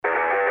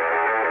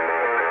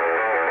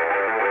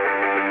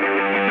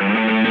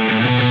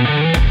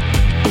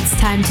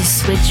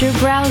Switch your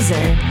browser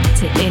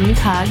to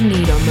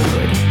incognito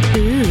mode.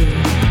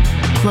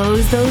 Ooh.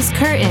 Close those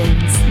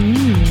curtains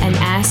and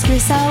ask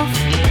yourself,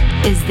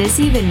 is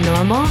this even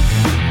normal?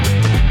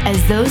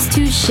 As those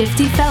two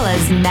shifty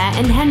fellas, Matt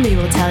and Henry,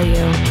 will tell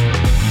you,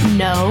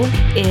 no,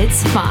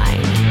 it's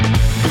fine.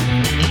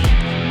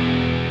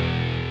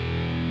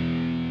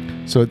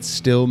 So it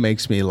still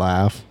makes me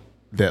laugh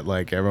that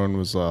like everyone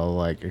was all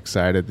like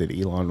excited that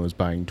Elon was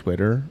buying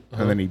Twitter,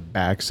 and then he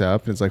backs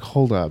up and it's like,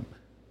 hold up,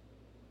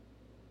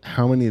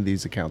 how many of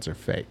these accounts are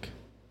fake?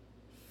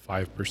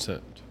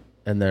 5%.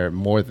 And they're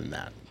more than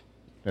that,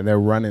 and they're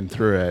running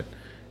through it,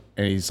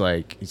 and he's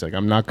like,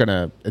 I'm not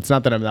gonna. It's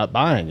not that I'm not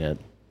buying it.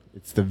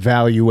 It's the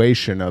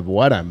valuation of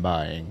what I'm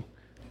buying,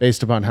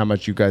 based upon how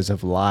much you guys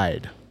have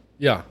lied.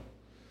 Yeah.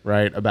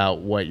 Right about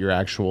what your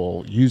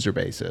actual user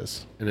base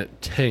is. And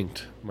it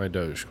tanked my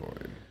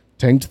Dogecoin.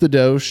 Tanked the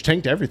Doge,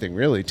 tanked everything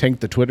really.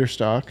 Tanked the Twitter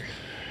stock.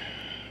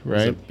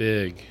 Right. It was a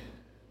big,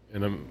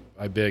 and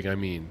I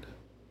mean,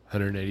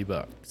 $180.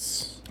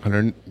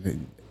 100.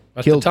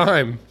 At the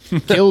time,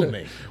 killed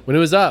me when it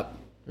was up.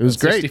 It was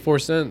great. 64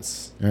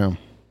 cents. Yeah.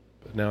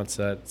 But now it's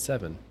at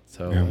 7.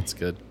 So that's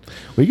good.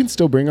 We can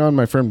still bring on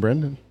my friend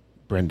Brandon.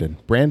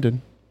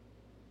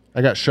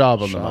 I got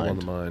Schaub on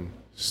the mind.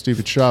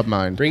 Stupid Schaub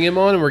mind. Bring him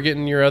on, and we're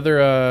getting your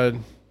other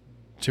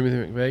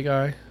Timothy McVeigh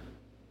guy.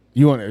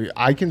 You want?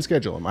 I can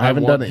schedule him. I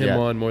haven't done it yet. I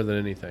want him on more than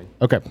anything.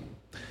 Okay.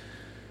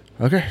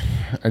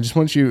 I just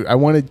want you. I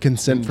wanted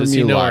consent from you. Does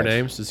he know live. our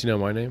names? Does he know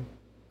my name?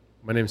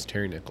 My name's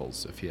Terry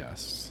Nichols. If he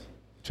asks.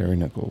 Terry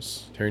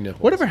Nichols.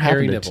 Whatever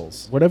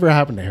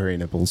happened to Harry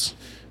Nichols?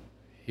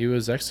 He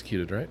was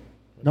executed, right?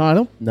 No, I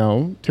don't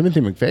know. Timothy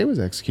McVeigh was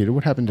executed.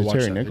 What happened to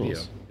Terry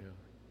Nichols? Yeah.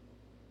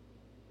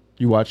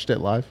 You watched it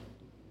live?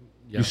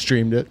 Yeah. You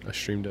streamed it? I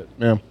streamed it.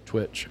 Yeah.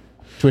 Twitch.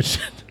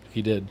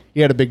 He did.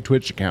 He had a big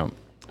Twitch account.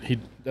 He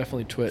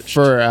definitely twitched.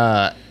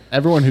 For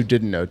everyone who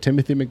didn't know,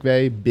 Timothy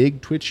McVeigh,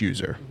 big Twitch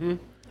user. Mm-hmm.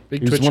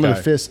 Big he was Twitch one guy.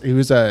 of the he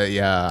was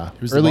a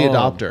early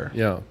adopter.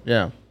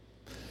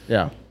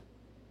 Yeah.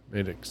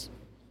 Made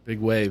big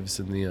waves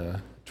in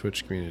the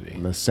Twitch community.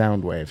 And the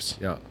sound waves.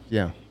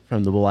 Yeah.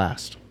 From the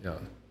blast. Yeah.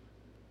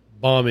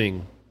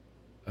 Bombing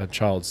a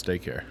child's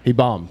daycare. He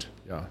bombed.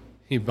 Yeah.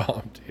 He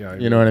bombed. Yeah.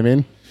 You know what I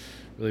mean?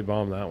 Really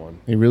bombed that one.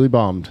 He really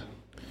bombed.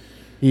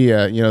 He,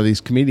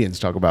 these comedians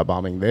talk about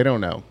bombing. They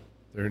don't know.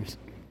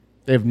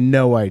 They have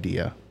no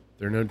idea.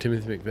 They're no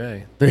Timothy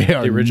McVeigh. They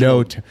are the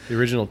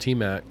original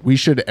T-Mac. We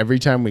should, every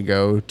time we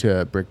go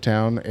to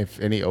Bricktown, if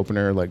any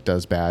opener like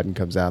does bad and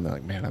comes out and they're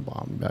like, man, I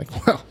bombed. Be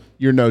like, well,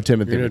 you're no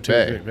Timothy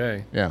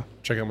McVeigh. Yeah.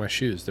 Check out my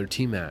shoes. They're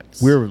T-Macs.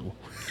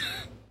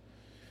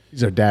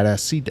 These are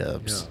dad-ass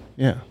C-dubs.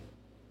 Yeah.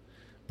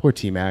 Poor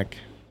T-Mac.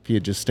 If he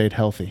had just stayed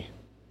healthy.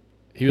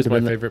 He was my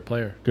favorite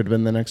player. Could have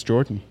been the next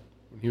Jordan.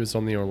 He was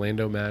on the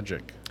Orlando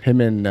Magic. Him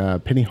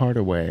and Penny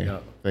Hardaway. Yeah.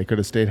 They could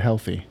have stayed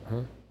healthy.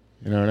 Uh-huh.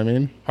 You know what I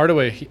mean?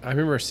 Hardaway, I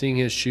remember seeing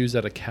his shoes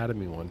at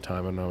Academy one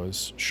time when I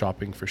was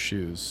shopping for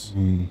shoes.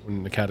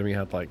 When Academy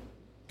had like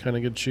kind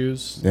of good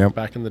shoes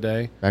back in the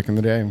day. Back in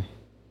the day.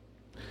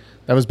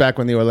 That was back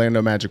when the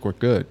Orlando Magic were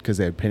good because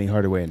they had Penny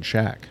Hardaway and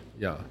Shaq.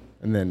 Yeah.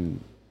 And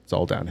then it's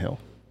all downhill.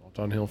 All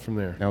downhill from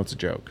there. Now it's a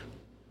joke.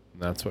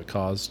 And that's what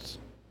caused...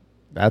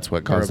 That's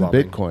what caused the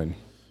Bitcoin.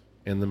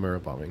 And the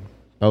Murrah bombing.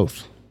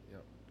 Both.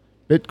 Yep.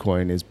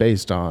 Bitcoin is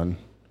based on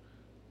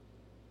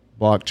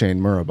blockchain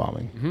Murrah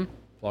bombing. Mm-hmm.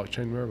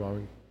 Blockchain Murrah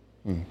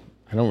bombing.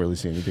 I don't really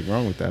see anything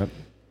wrong with that.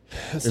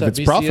 That's if it's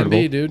BCMB,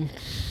 profitable, dude.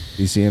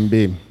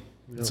 BCMB.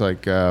 Yep. It's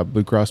like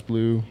Blue Cross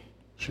Blue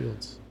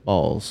Shields.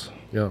 Balls.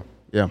 Yeah.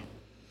 Yeah.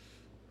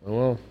 Oh,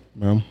 well.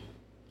 Well.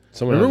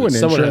 Remember when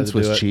insurance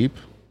was cheap?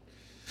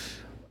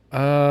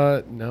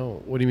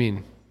 No. What do you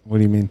mean? What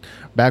do you mean?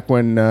 Back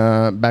when,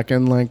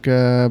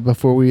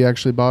 before we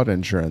actually bought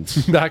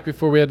insurance. Back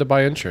before we had to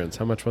buy insurance.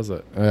 How much was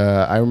it?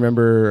 I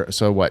remember,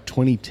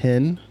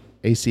 2010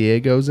 ACA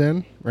goes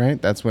in,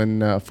 right? That's when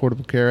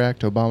Affordable Care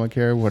Act,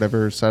 Obamacare,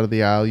 whatever side of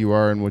the aisle you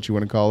are and what you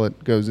want to call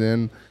it, goes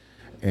in.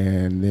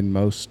 And then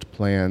most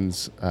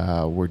plans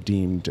were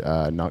deemed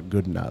not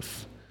good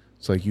enough.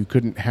 So like you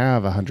couldn't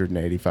have a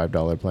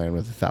 $185 plan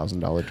with a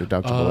 $1,000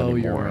 deductible anymore.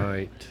 You're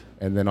right.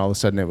 And then all of a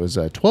sudden it was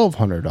a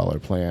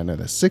 $1,200 plan and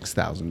a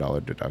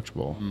 $6,000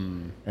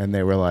 deductible. And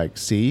they were like,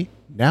 see,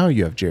 now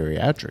you have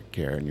geriatric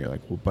care. And you're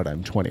like, well, but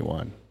I'm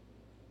 21.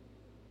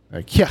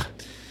 Like, yeah,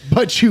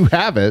 but you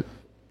have it.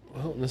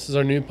 Well, this is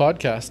our new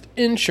podcast,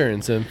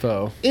 Insurance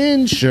Info.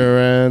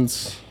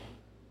 Insurance.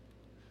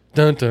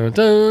 Dun, dun,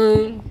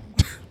 dun.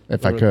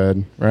 If I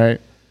could,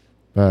 right?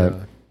 But,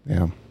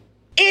 yeah.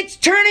 It's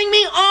turning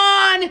me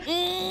on!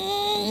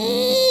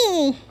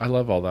 I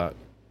love all that.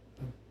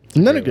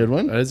 Isn't that a good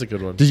one? That is a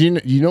good one. Did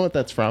you know what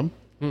that's from?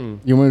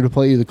 You wanted to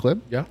play you the clip?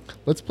 Yeah.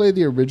 Let's play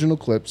the original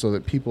clip so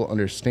that people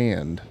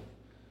understand.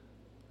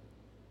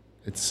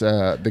 It's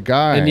the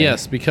guy. And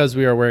yes, because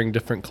we are wearing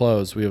different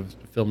clothes, we have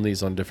filmed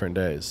these on different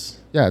days.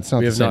 Yeah, it's not.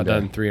 We the have same not day.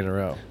 done 3 in a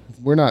row.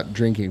 We're not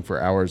drinking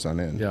for hours on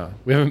end. Yeah,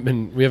 we haven't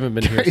been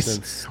here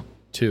since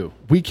 2.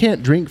 We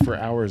can't drink for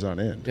hours on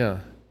end.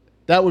 Yeah.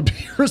 That would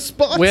be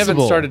responsible. We haven't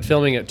started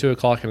filming at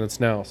 2:00 and it's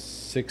now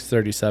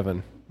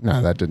 6:37.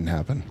 No, that didn't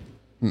happen.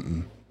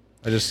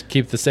 I just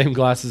keep the same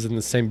glasses and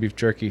the same beef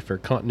jerky for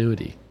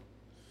continuity.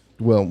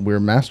 Well, we're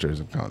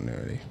masters of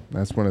continuity.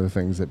 That's one of the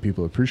things that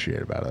people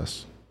appreciate about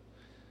us.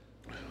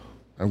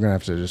 I'm going to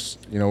have to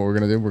just, you know what we're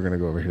going to do? We're going to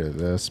go over here to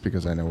this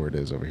because I know where it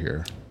is over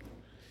here.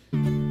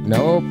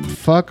 Nope.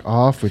 Fuck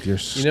off with your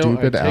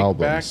stupid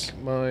albums.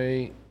 Back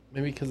my,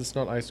 maybe because it's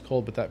not ice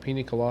cold, but that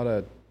pina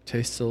colada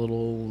tastes a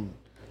little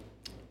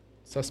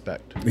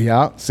suspect.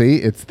 Yeah, see?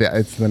 It's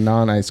the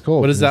non-ice cold.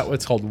 What is that?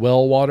 What's called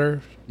well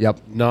water? Yep.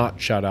 Not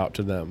shout out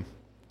to them.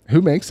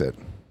 Who makes it?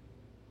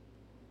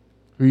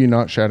 Who are you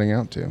not shouting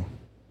out to?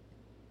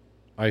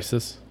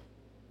 ISIS.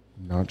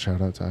 Not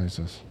shout out to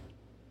ISIS.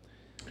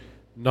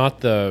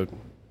 Not the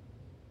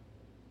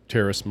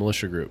terrorist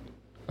militia group.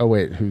 Oh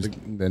wait, who's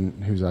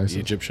ISIS? The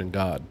Egyptian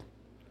god.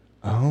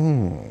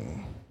 Oh,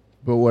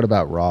 but what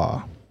about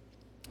Ra?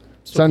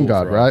 Still Sun cool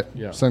god, for Ra. right?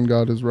 Yeah. Sun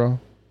god is Ra.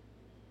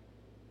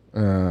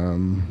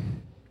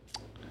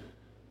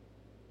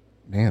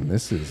 Man,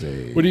 this is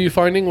a. What are you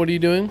finding? What are you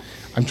doing?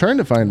 I'm trying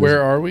to find.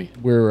 Where are we?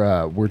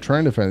 We're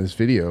trying to find this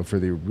video for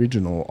the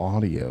original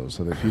audio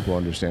so that people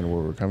understand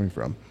where we're coming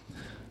from,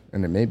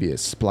 and it may be a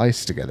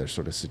spliced together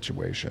sort of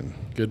situation.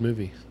 Good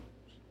movie.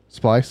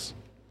 Splice.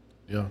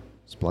 Yeah.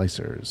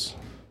 Splicers.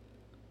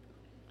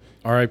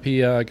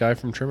 R.I.P. Guy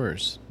from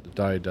Tremors that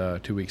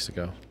died 2 weeks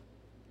ago.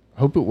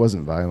 Hope it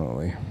wasn't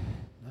violently.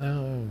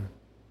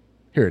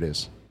 Here it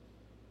is.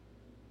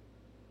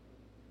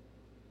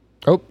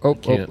 Oh.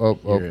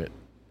 Hear it.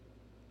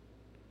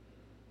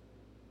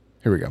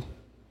 Here we go.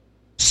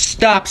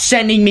 Stop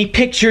sending me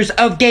pictures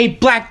of gay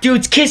black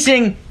dudes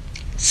kissing.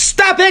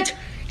 Stop it!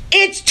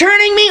 It's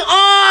turning me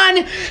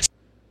on!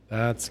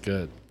 That's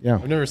good. Yeah.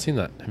 I've never seen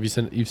that. Have you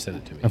sent it? You've sent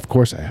it to me. Of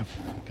course I have.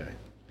 Okay.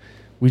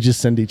 We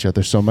just send each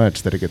other so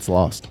much that it gets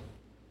lost.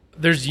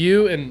 There's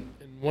you and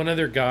one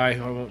other guy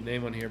who I won't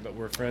name on here, but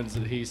we're friends,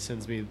 and he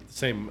sends me the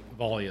same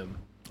volume.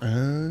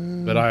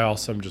 But I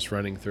also am just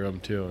running through them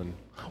too, and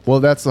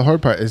Well, that's the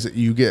hard part is that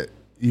you get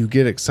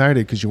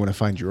excited because you want to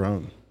find your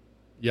own.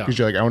 yeah. Because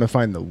you're like, I want to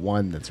find the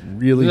one that's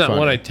really Isn't that funny.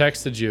 one I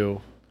texted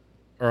you,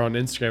 or on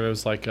Instagram? It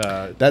was like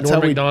That's Norm how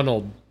we-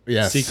 Macdonald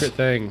Yes. secret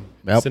thing.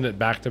 Yep. Send it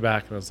back to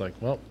back, and I was like,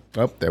 well,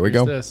 Oh, there we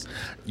here's go. this.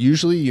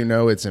 Usually,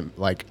 it's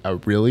like a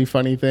really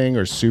funny thing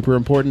or super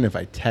important if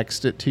I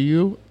text it to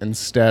you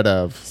instead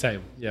of.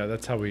 Same. Yeah,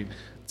 that's how we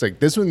It's like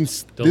this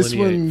one's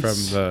delineate from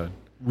the.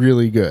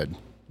 really good.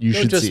 You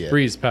Don't should just see it.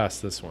 breeze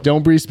past this one.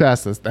 Don't breeze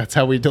past this. That's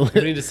how we We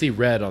deliver. need to see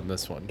red on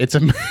this one. It's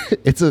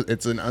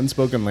an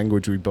unspoken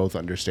language we both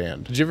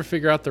understand. Did you ever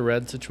figure out the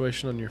red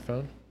situation on your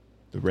phone?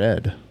 The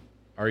red.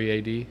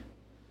 READ.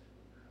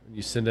 When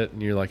you send it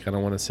and you're like, I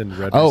don't want to send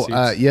red Oh,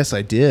 receipts. yes,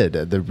 I did.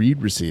 The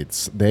read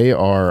receipts. They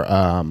are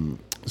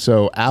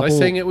so Apple. Was I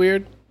saying it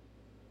weird?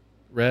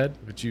 Red?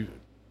 But you.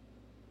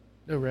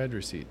 No red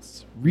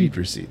receipts. read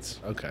receipts.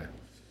 Okay.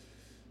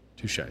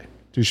 Touche.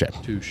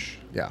 Touche.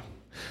 Yeah.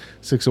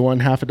 6 of one,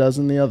 half a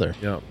dozen the other.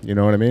 Yeah. You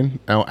know what I mean?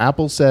 Now,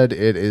 Apple said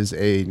it is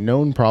a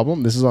known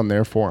problem. This is on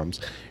their forums.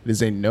 It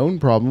is a known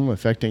problem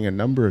affecting a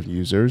number of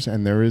users,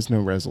 and there is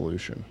no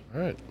resolution. All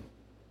right.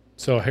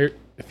 So here,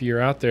 if you're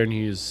out there and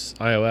you use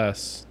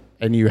iOS,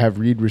 And you have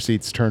read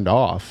receipts turned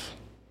off,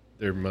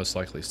 they're most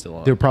likely still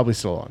on. they're probably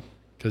still on.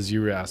 Because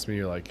you asked me,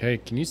 you're like, hey,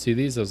 can you see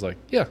these? I was like,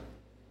 yeah.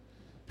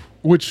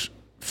 Which,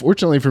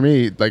 fortunately for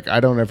me, like I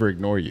don't ever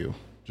ignore you.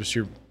 Just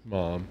your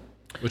mom,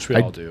 which we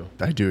all do.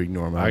 I do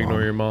ignore my I mom.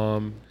 ignore your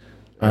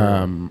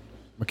mom.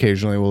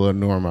 Occasionally, we'll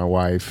ignore my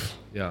wife.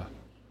 Yeah.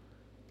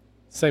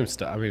 Same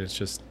stuff. I mean, it's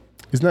just.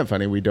 Isn't that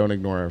funny? We don't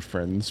ignore our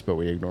friends, but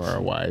we ignore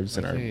our wives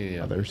and our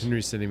Yeah. mothers.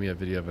 Henry's sending me a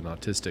video of an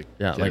autistic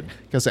Yeah, kid. like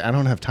because I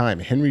don't have time.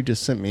 Henry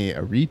just sent me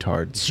a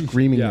retard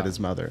screaming Yeah. at his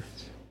mother.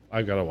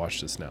 I've got to watch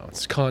this now.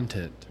 It's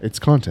content. It's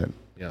content.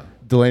 Yeah.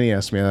 Delaney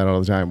asks me that all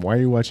the time. Why are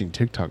you watching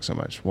TikTok so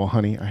much? Well,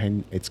 honey,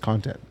 it's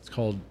content. It's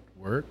called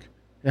work.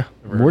 Yeah,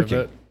 Ever I'm heard of working.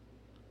 it?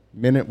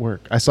 Minute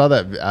work. I saw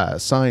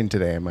that sign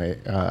today in my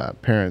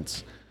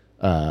parents'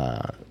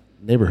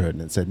 neighborhood,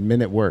 and it said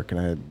 "minute work,"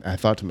 and I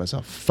thought to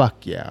myself,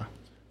 "Fuck yeah!"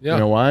 Yeah. You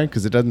know why?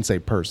 Because it doesn't say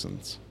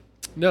persons.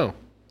 No.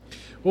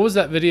 What was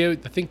that video? I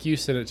think you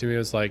sent it to me. It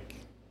was like,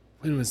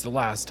 when was the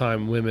last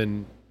time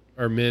women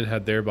or men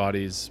had their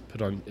bodies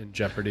put on in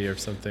jeopardy or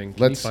something?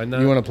 Can you find that?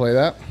 You want to play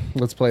that?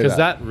 Let's play that. Because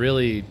that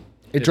really.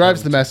 It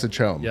drives the message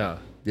home. Yeah.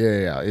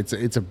 Yeah. It's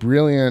a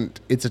brilliant.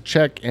 It's a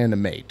check and a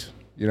mate.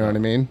 You know what I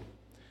mean?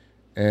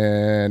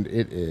 And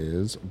it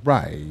is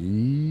right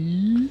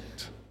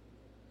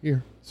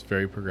here. It's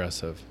very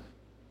progressive.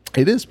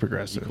 It is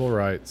progressive. Equal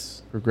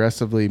rights.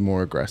 Progressively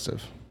more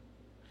aggressive.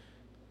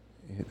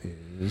 It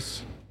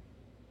is.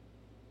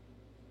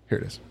 Here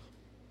it is.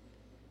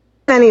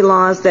 Any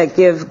laws that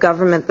give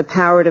government the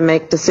power to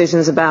make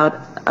decisions about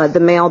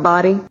the male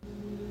body?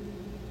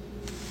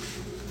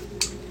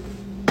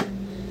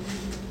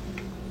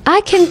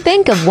 I can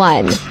think of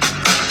one.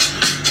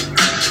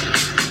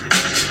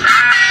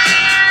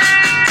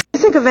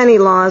 Think of any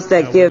laws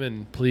that give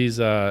Women, please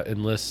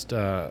enlist,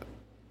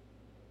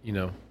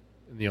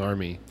 in the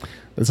Army.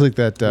 It's like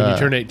that. When you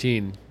turn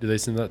 18, do they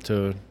send that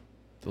to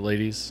the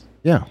ladies?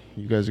 Yeah,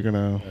 you guys are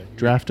gonna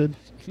drafted.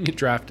 You get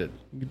drafted.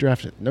 You get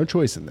drafted. No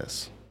choice in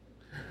this.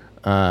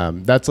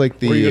 That's like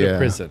the. Or you go to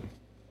prison.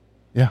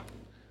 Yeah,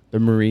 the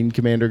Marine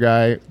commander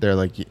guy. They're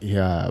like,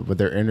 yeah, but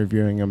they're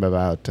interviewing him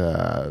about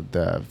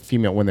the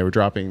female when they were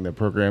dropping the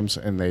programs,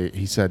 and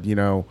he said, you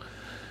know,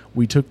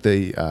 we took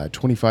the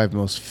 25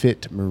 most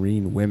fit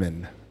Marine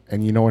women,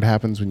 and you know what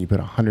happens when you put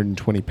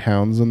 120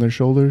 pounds on their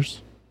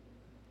shoulders?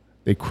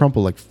 They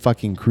crumple like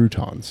fucking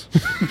croutons.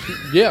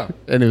 Yeah.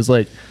 And it was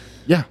like,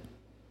 yeah,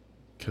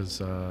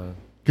 because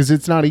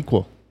it's not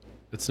equal.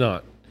 it's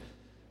not.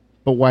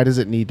 But why does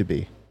it need to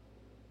be?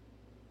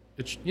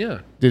 It's yeah.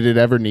 Did it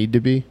ever need to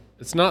be?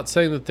 It's not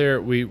saying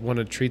that we want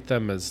to treat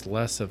them as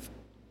less of,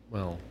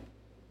 well,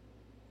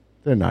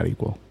 They're not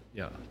equal.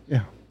 yeah,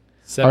 Yeah.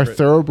 separate. Are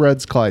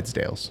thoroughbreds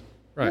Clydesdales?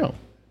 Right. No.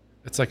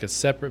 It's like a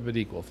separate but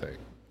equal thing.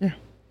 Yeah.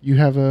 You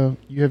have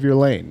your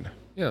lane.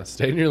 Yeah,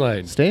 stay in your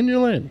lane. Stay in your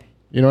lane.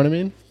 You know what I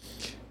mean?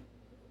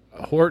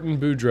 Horton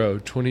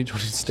Boudreaux,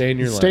 2020. Stay in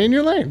your lane. Stay in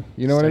your lane.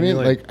 You know what I Stay in mean?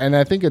 your lane. Like, and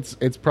I think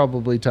it's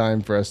probably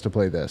time for us to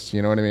play this.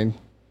 You know what I mean?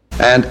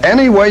 And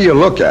any way you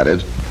look at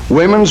it,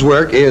 women's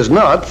work is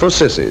not for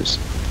sissies.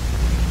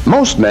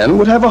 Most men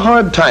would have a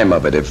hard time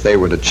of it if they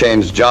were to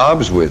change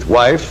jobs with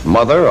wife,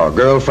 mother, or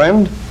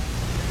girlfriend.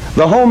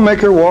 The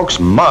homemaker walks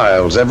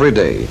miles every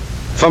day,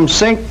 from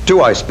sink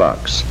to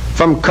icebox,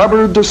 from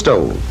cupboard to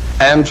stove,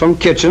 and from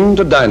kitchen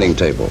to dining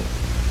table.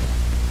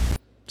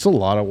 It's a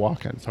lot of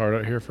walking. It's hard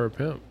out here for a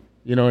pimp.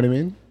 You know what I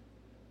mean?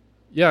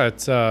 Yeah,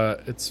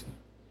 it's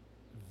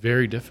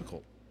very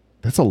difficult,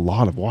 That's a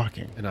lot of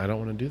walking. and I don't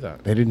want to do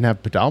that. They didn't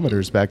have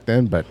pedometers back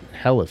then, but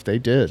hell, if they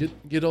did,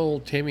 Get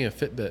old Tammy a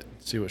Fitbit,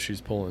 see what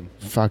she's pulling.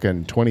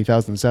 fucking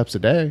 20,000 steps a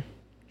day,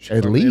 She's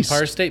at from the least.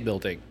 Empire State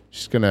Building.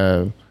 She's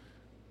gonna.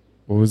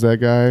 What was that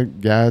guy?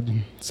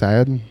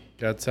 Sad,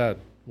 God sad.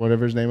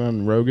 whatever his name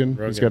on Rogan. He's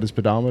Rogan. got his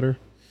pedometer.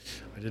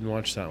 I didn't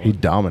watch that one. He'd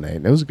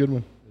dominate. It was a good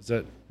one. Is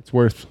that It's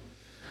worth.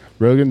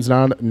 Rogan's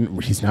not.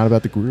 He's not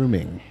about the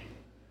grooming.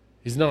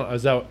 he's not?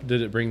 Is that?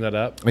 Did it bring that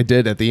up? I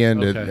did at the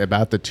end Okay.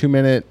 about the 2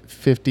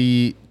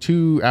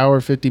 hour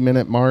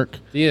 50-minute mark.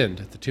 The end,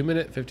 at the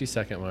 2-minute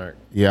 50-second mark.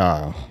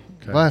 Yeah.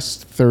 Okay.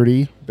 Last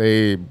 30,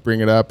 they bring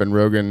it up, and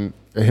Rogan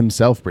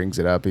himself brings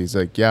it up. He's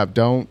like, yeah,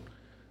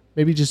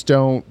 maybe just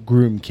don't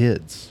groom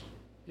kids.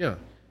 Yeah.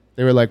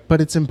 They were like,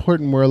 but it's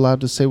important. We're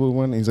allowed to say what we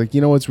want. He's like,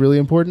 you know what's really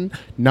important?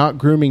 Not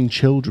grooming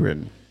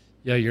children.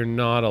 Yeah, you're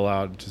not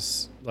allowed to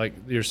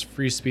there's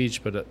free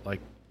speech, but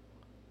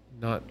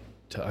not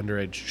to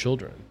underage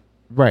children.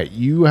 Right.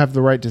 You have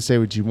the right to say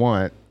what you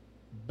want,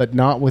 but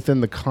not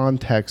within the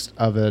context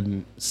of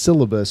a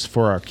syllabus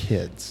for our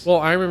kids. Well,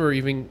 I remember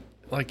even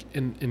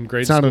in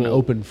grade It's school, not an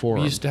open forum.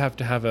 We used to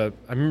have I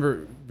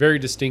remember very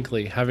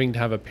distinctly having to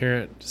have a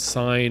parent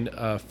sign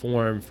a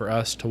form for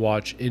us to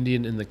watch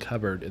Indian in the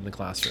Cupboard in the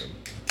classroom.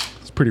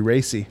 It's pretty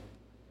racy.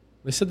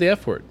 They said the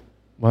F word.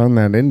 Well, and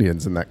that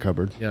Indian's in that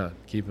cupboard. Yeah,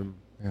 keep them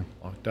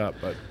locked up.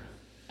 But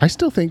I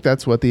still think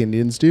that's what the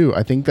Indians do.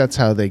 I think that's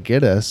how they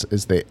get us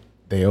is they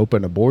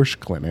open abortion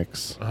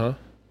clinics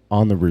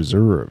on the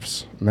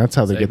reserves. And that's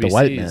how they get the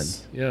white men.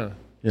 ABCs. Yeah.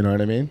 You know what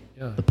I mean?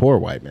 Yeah. The poor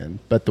white men,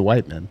 but the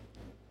white men.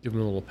 Give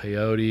them a little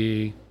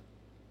peyote.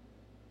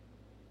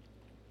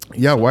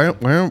 Yeah, why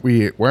aren't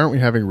we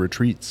having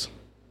retreats?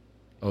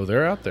 Oh,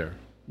 they're out there.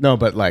 No,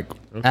 but like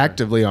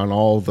actively on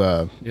all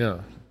the Yeah.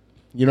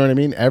 you know what I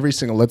mean? Every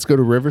single let's go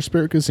to River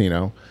Spirit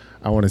Casino.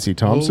 I want to see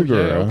Tom Oh,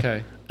 Segura. yeah,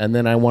 okay. And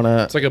then I want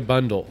It's to like a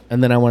bundle. do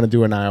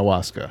an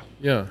ayahuasca.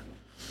 Yeah.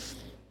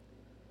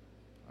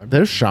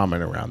 There's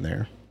shaman around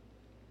there.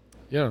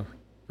 Yeah.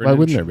 Why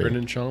wouldn't there be?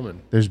 Brendan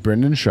Shaman. There's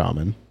Brendan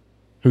Shaman,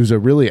 who's a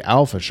really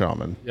alpha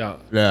shaman. Yeah.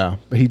 Yeah,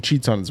 but he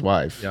cheats on his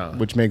wife, Yeah.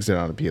 which makes it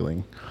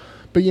unappealing.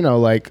 But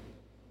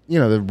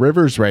the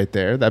river's right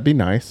there. That'd be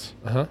nice.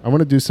 Uh-huh. I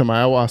want to do some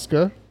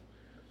ayahuasca.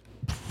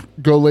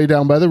 Go lay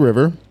down by the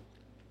river,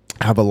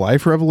 have a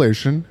life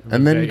revelation,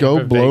 and then go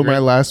have a blow my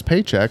vagrant. last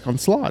paycheck on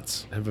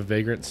slots. Have a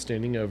vagrant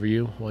standing over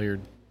you while you're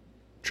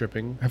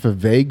tripping. Have a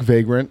vague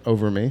vagrant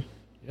over me.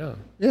 Yeah.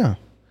 Yeah,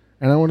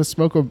 and I want to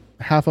smoke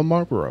half a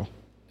Marlboro.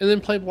 And then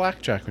play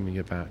blackjack when you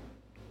get back.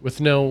 With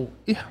no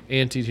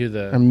ante to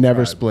the I'm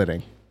never tribe.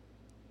 splitting.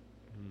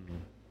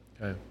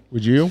 Okay.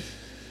 Would you?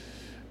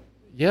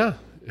 Yeah.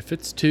 If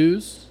it's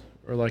twos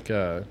or like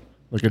a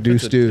Like a if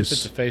deuce it's If it's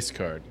deuce. a face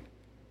card.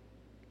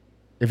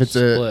 If it's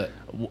Split.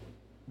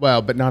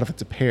 well, but not if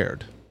it's a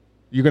paired.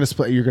 You're gonna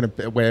split. You're gonna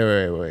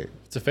wait.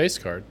 It's a face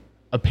card.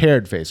 A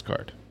paired face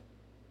card.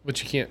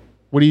 But you can't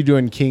What are you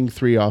doing? King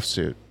 3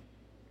 offsuit.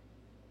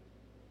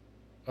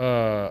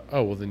 oh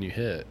well then you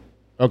hit.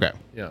 Okay.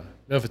 Yeah.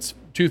 No, if it's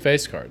two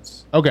face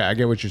cards. Okay, I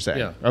get what you're saying.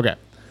 Yeah. Okay.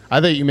 I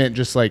thought you meant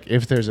just like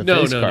if there's a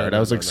No, face no, card. no, I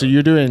was no, like, no, so no.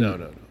 you're doing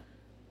No.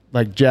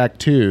 like Jack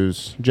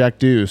Deuce,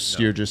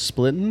 you're just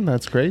splitting?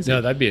 That's crazy.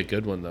 No, that'd be a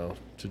good one though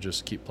to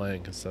just keep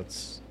playing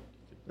because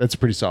That's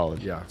pretty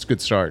solid. Yeah. It's a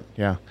good start.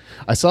 Yeah.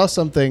 I saw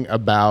something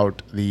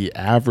about the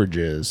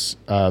averages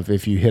of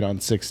if you hit on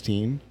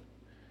 16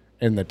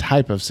 and the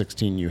type of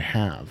 16 you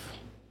have.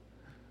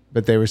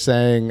 But they were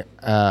saying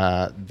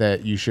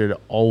that you should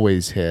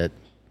always hit.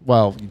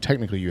 Well,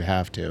 technically you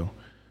have to.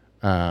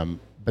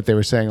 But they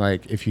were saying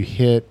like if you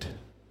hit,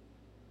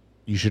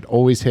 you should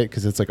always hit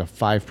because it's like a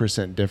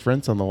 5%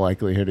 difference on the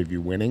likelihood of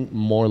you winning.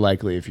 More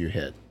likely if you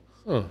hit.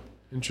 Oh,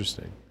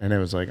 interesting. And it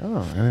was like,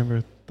 oh, I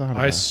never thought of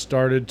I that.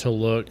 started to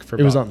look for.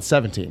 It was on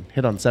 17.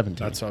 Hit on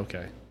 17. That's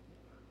okay.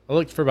 I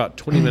looked for about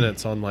 20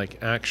 minutes on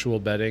like actual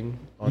betting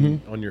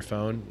on your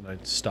phone, and I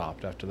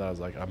stopped after that. I was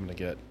like, I'm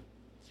gonna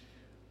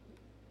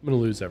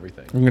lose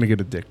everything. I'm going to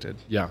get addicted.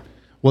 Yeah.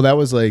 Well, that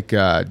was like,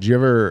 do you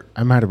ever,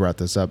 I might have brought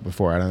this up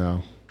before. I don't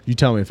know. You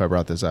tell me if I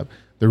brought this up.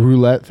 The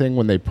roulette thing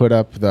when they put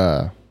up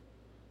the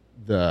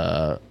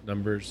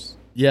Numbers.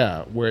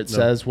 yeah, where it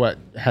says what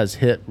has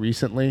hit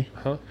recently.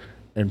 Huh?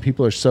 And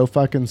people are so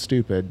fucking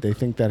stupid. They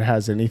think that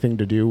has anything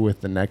to do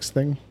with the next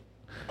thing.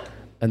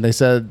 And they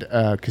said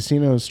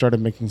casinos started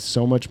making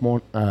so much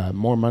more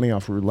money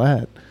off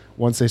roulette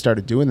once they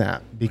started doing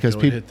that because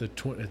people hit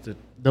the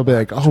they'll be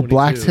like, "Oh, 22.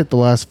 black's hit the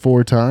last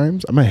 4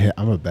 times. I'm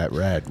gonna bet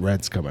red.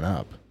 Red's coming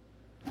up."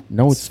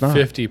 No, it's not.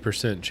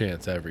 50%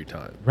 chance every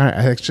time Right.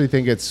 I actually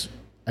think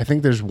I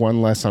think there's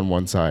one less on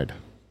one side.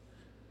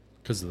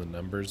 because of the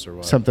numbers or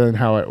what? Something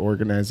how it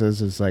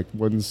organizes is like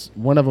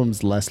one of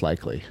them's less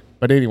likely.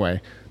 But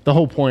anyway, the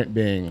whole point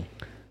being,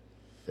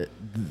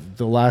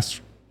 the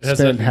last It has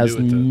spin nothing to has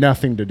do with the-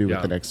 nothing to do Yeah.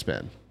 with the next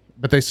spin.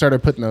 But they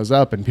started putting those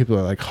up, and people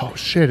are like, "Oh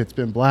shit, it's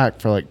been black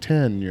for like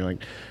 10." And you're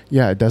like,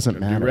 "Yeah, it doesn't Be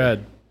matter."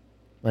 red.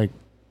 Like,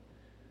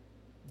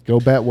 go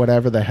bet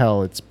whatever the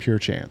hell. It's pure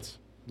chance.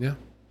 Yeah.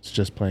 It's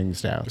just playing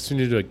stats. So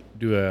we need to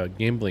do a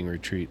gambling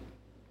retreat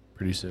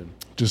pretty soon.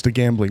 Just a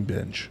gambling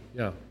binge.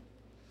 Yeah.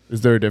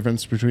 Is there a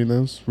difference between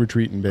those?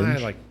 Retreat and binge? I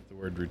like the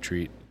word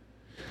retreat.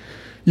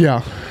 Yeah.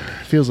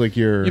 Feels like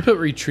you're. You put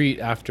retreat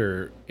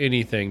after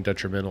anything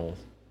detrimental,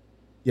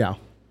 Yeah.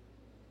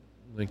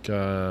 like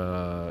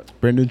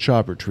Brendan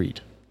Schaub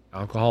retreat.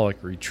 alcoholic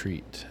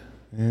retreat.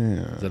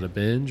 Yeah. Is that a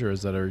binge or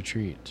is that a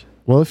retreat?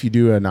 Well, if you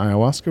do an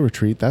ayahuasca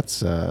retreat,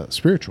 that's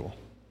spiritual.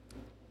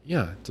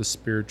 Yeah, it's a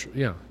spiritual.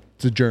 Yeah,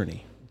 It's a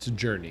journey. it's a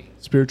journey.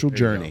 Spiritual There you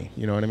journey.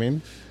 You know what I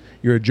mean?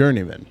 You're a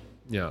journeyman.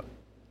 Yeah,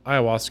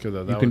 ayahuasca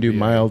though. That You can would do be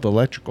mild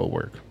electrical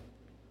work.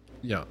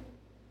 Yeah,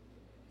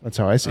 That's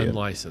how I see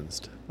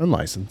unlicensed. it.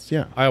 Unlicensed,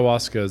 yeah.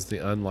 Ayahuasca is the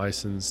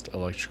unlicensed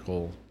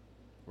electrical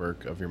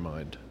work of your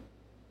mind.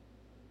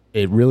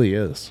 It really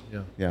is.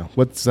 Yeah. Yeah.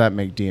 What does that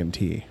make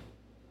DMT?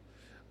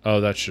 Oh,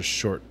 that's just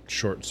short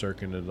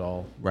circuited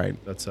all. Right.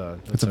 That's a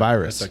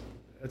virus.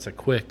 That's a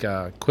quick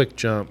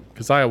jump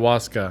because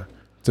ayahuasca.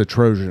 It's a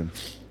Trojan.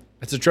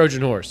 It's a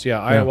Trojan horse. Yeah,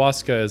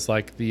 ayahuasca is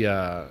like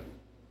the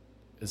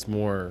is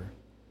more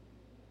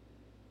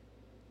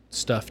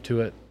stuff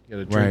to it. You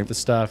got to drink Right. the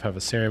stuff, have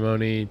a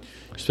ceremony.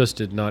 You're supposed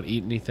to not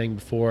eat anything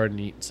before and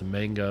eat some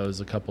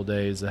mangoes a couple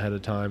days ahead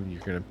of time.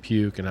 You're gonna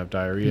puke and have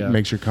diarrhea.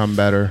 Makes your cum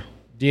better.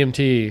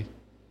 DMT,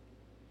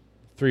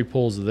 3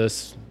 pulls of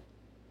this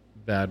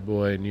bad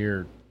boy, and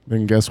you're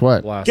Then guess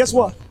what? blasted. Guess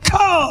what?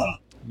 Come!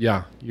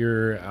 Yeah,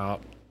 you're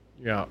out.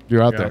 You're out.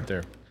 You're out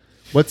there.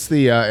 What's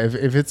the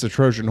if it's a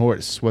Trojan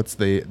horse? What's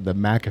the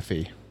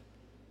McAfee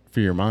for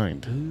your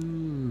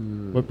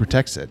mind? What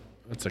protects it?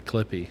 That's a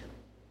clippy.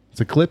 It's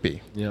a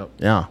Clippy. Yep.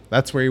 Yeah,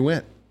 that's where he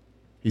went.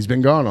 He's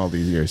been gone all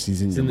these years.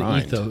 He's in It's your in the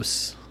mind.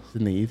 ethos.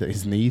 He's in the ether.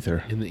 He's in the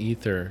ether. In the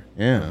ether.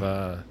 Yeah.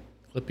 Of,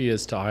 clippy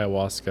is to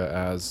ayahuasca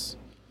as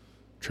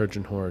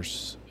Trojan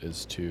horse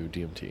is to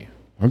DMT.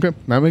 Okay,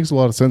 that makes a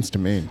lot of sense to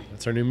me.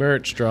 That's our new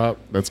merch drop.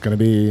 That's gonna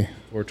be.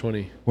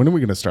 420. When are we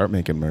gonna start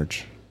making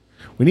merch?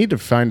 We need to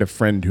find a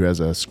friend who has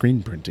a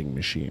screen printing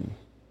machine.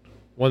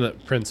 One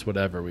that prints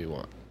whatever we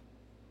want.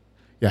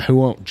 Yeah, who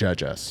won't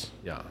judge us?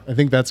 Yeah. I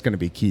think that's going to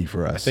be key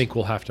for us. I think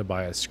we'll have to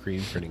buy a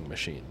screen printing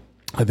machine.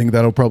 I think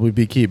that'll probably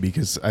be key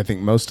because I think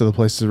most of the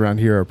places around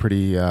here are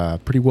pretty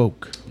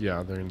woke.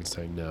 Yeah, they're going to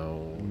say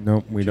no.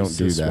 Nope, we don't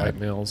do Jesus, that. White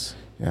males.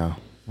 Yeah.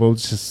 Well,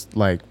 it's just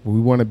like, we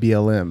want a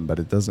BLM, but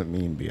it doesn't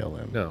mean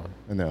BLM. No.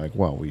 And they're like,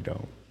 well, we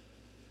don't.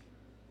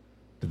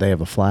 Do they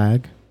have a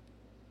flag?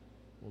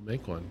 We'll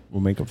make one. We'll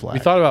make a flag. We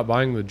thought about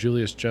buying the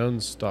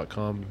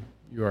JuliusJones.com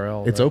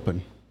URL. It's right?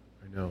 open.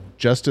 I know.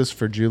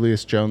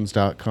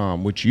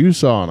 JusticeForJuliusJones.com, which you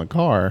saw on a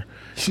car.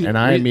 And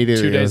I 2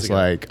 immediately days was ago.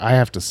 like, I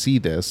have to see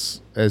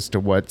this as to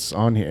what's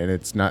on here. And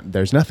it's not,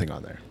 there's nothing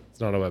on there.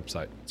 It's not a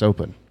website. It's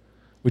open,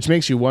 which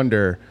makes you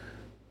wonder.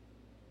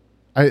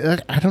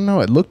 I don't know.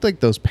 It looked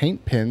like those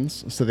paint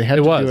pins, so they had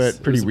It to was. do It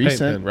it pretty was a paint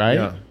recent, pin, right?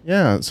 yeah.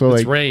 Yeah. So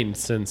It's like, rained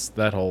since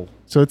that whole.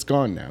 so it's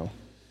gone now.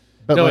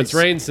 But No, like, it's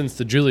rained since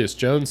the Julius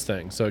Jones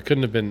thing, so it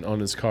couldn't have been on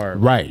his car.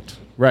 Right.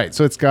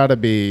 So it's got to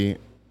be,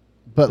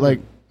 but like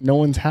no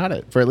one's had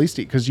it for at least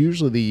because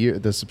usually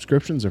the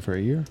subscriptions are for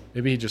a year.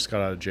 Maybe he just got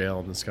out of jail,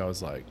 and this guy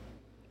was like,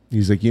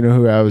 He's like, you know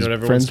who I was what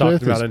everyone's friends with?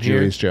 talking about Is in here?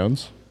 Julius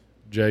Jones.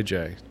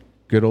 JJ.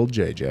 Good old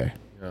JJ.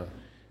 Yeah.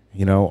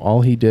 You know,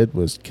 all he did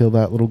was kill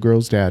that little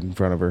girl's dad in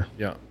front of her.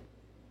 Yeah.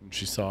 And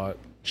she saw it.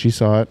 She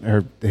saw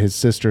it. His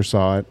sister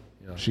saw it.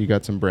 Yeah. She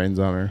got some brains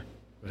on her.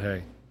 But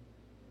hey,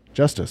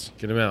 Justice.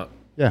 get him out.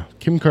 Yeah.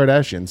 Kim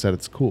Kardashian said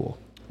it's cool.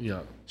 Yeah.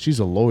 She's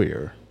a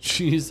lawyer.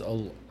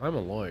 I'm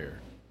a lawyer.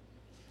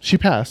 She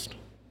passed.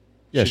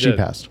 Yeah, she did.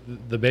 passed.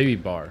 The baby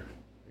bar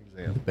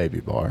exam. The baby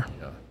bar.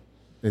 Yeah.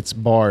 It's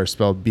bar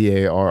spelled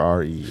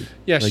B-A-R-R-E.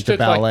 Yeah, like she took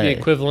like ballet. the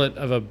equivalent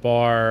of a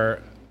bar.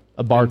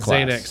 A bar in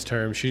class. Xanax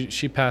term.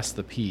 She passed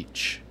the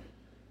peach,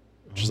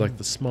 which is like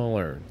the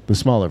smaller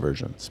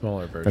version.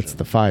 version. That's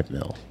the 5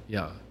 mil,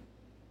 yeah.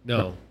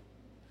 No,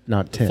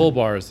 not 10. full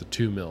bar is the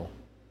 2 mil.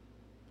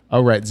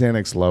 Oh, right.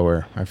 Xanax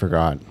lower. I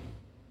forgot.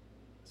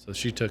 So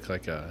she took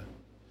like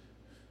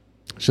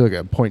She took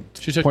a point.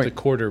 She took the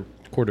quarter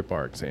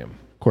bar exam.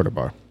 quarter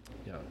bar.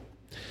 Yeah,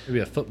 maybe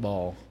a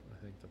football.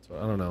 I think that's what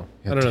I don't know.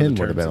 Yeah, I don't know 10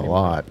 the would have terms been a anymore.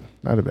 lot.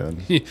 That'd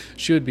have been.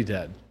 She would be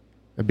dead.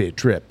 That'd be a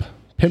trip.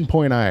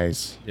 Pinpoint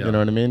eyes. Yeah. You know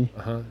what I mean?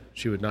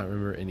 She would not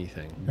remember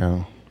anything.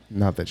 No,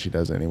 not that she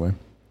does anyway.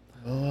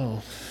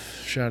 Oh,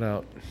 shout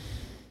out.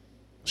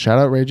 Shout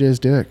out Ray J's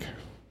dick.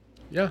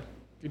 Yeah,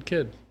 good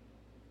kid.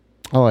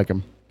 I like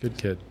him. Good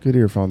kid. Good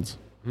earphones.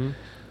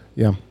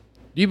 Yeah.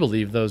 Do you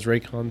believe those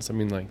Raycons? I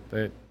mean, like,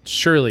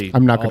 surely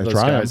I'm not all gonna those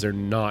try guys 'em. are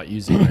not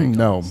using Raycons.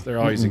 No. They're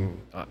all using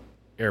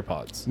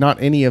AirPods.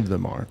 Not any of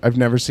them are. I've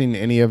never seen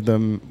any of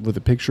them with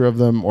a picture of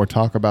them or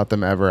talk about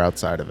them ever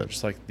outside of it.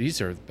 Just like,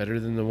 these are better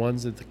than the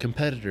ones that the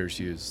competitors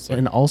use. It's like,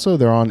 And also,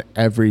 they're on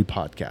every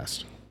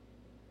podcast.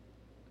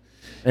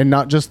 And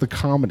not just the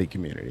comedy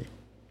community.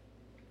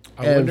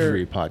 I wonder-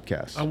 Every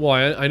podcast. well,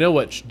 I know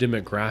what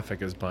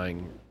demographic is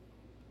buying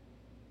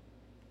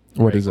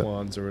What is it?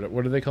 Rayquans or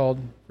what are they called?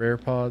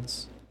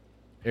 RarePods?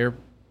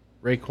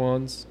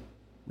 Rayquans?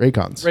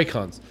 Raycons.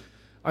 Raycons.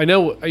 I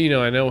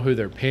know who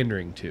they're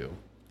pandering to,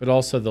 but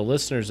also the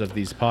listeners of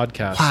these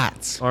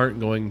podcasts aren't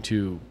going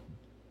to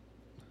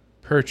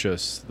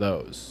purchase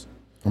those.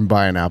 I'm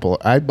buying Apple.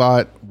 I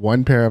bought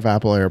one pair of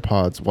Apple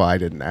AirPods. Well, I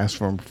didn't ask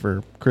for them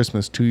for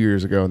Christmas 2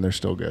 years ago, and they're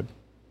still good.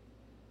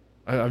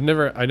 I don't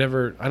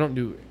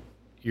do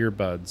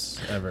earbuds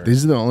ever.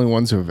 These are the only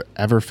ones who have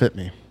ever fit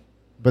me.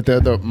 But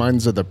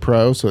mine's are the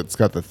Pro, so it's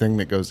got the thing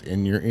that goes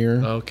in your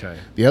ear. Okay.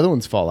 The other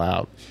ones fall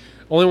out.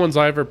 Only ones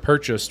I ever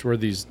purchased were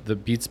the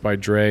Beats by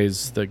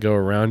Dre's that go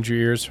around your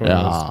ears when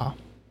I was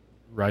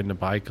riding a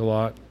bike a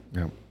lot.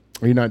 Yeah.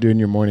 Are you not doing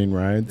your morning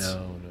rides?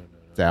 No.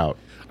 It's out.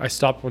 I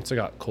stopped once it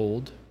got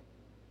cold.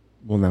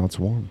 Well, now it's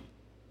warm.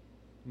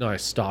 No, I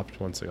stopped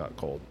once it got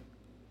cold.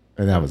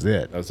 And that was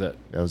it. That was it.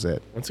 That was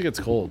it. Once it gets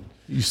cold.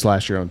 You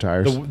slash your own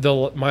tires.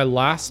 My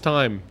last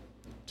time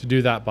to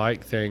do that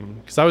bike thing,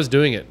 because I was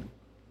doing it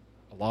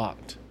a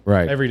lot.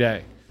 Right. Every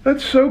day.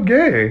 That's so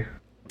gay.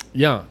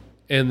 Yeah.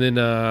 And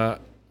then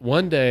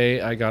one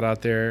day I got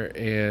out there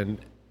and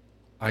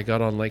I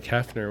got on Lake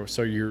Hefner.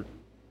 So you're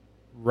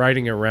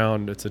riding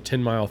around. It's a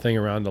 10-mile thing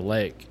around the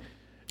lake.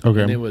 Okay.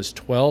 And it was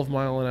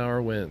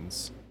 12-mile-an-hour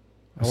winds.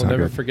 I will not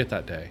never good. forget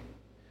that day.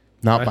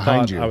 Not I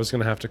behind thought you. I was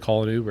going to have to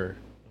call an Uber.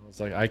 I was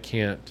like, I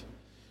can't.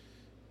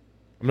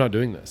 I'm not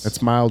doing this. It's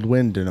mild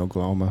wind in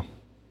Oklahoma.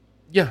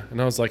 Yeah.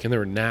 And I was like, and there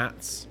were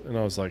gnats. And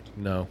I was like,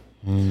 no.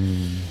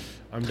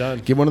 I'm done.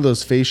 Get one of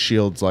those face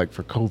shields like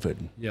for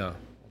COVID. Yeah.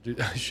 Dude,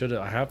 I should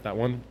have. I have that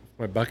one.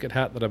 My bucket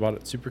hat that I bought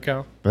at Super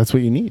Cow. That's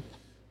what you need.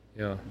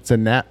 Yeah. It's a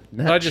gnat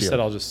But I just shield. said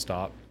I'll just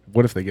stop.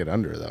 What if they get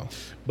under, though?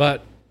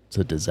 But It's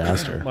a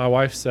disaster. my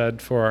wife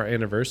said for our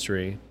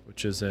anniversary,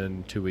 which is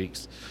in 2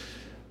 weeks,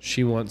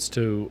 she wants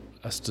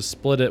us to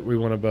split it.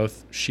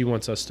 She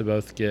wants us to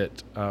both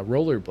get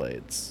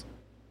rollerblades,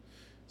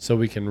 so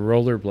we can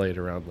rollerblade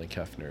around Lake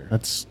Hefner.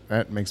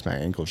 That makes my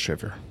ankle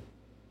shiver.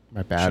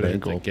 My bad Should've hit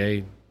ankle.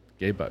 the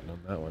gay button on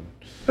that one.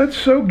 That's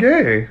so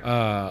gay.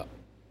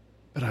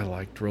 But I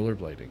liked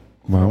rollerblading.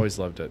 I Well. always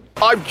loved it.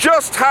 I've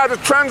just had a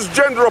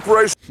transgender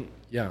operation.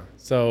 Yeah.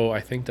 So I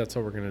think that's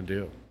what we're gonna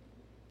do.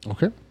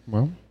 Okay.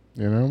 Well,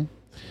 We're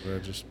gonna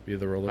just be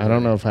the rollerblader. I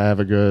don't know if I have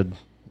a good,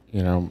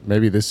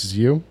 maybe this is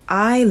you.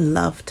 I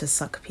love to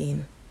suck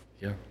peen.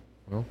 Yeah.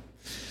 Well,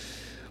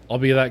 I'll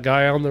be that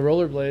guy on the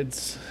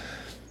rollerblades,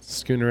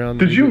 scooting around.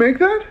 Did you make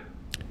that?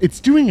 It's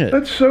doing it.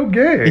 That's so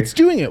gay. It's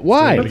doing it.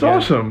 Why? That's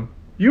awesome.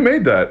 You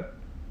made that.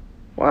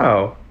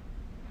 Wow.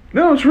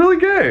 No, it's really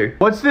gay.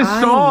 What's this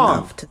I song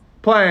love to.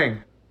 playing?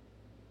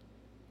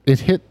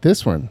 It hit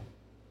this one.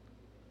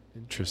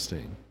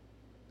 Interesting.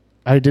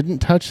 I didn't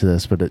touch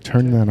this, but it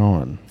turned that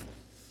on.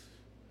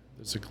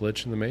 There's a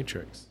glitch in the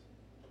Matrix.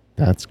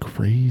 That's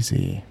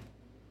crazy.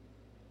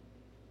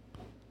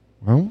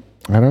 Well,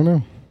 I don't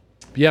know.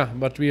 But yeah, I'm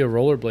about to be a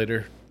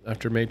rollerblader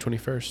after May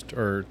 21st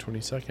or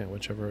 22nd,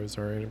 whichever is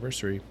our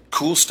anniversary.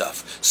 Cool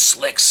stuff,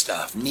 slick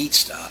stuff, neat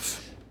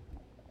stuff.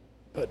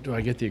 But do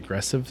I get the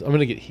aggressive? I'm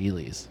gonna get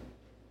Heelys.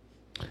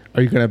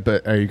 Are you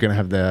gonna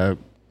have the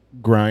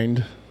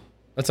grind?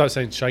 That's what I was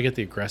saying. Should I get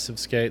the aggressive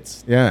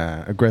skates?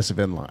 Yeah, aggressive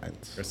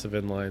inlines. Aggressive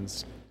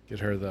inlines. Get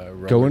her the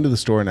roller. Go into the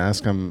store and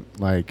ask them,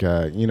 like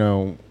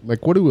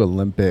what do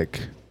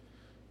Olympic,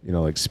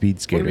 like speed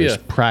What would be skaters a-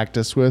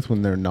 practice with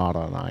when they're not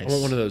on ice? I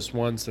want one of those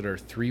ones that are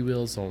 3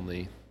 wheels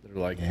only. That are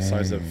like the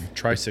size of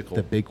tricycle.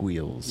 The big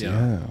wheels.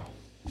 Yeah.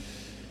 Yeah.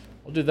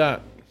 I'll do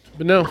that.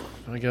 But no,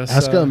 I guess.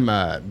 Ask them,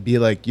 be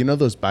like,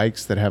 those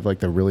bikes that have like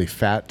the really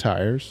fat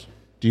tires?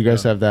 Do you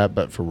guys have that,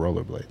 but for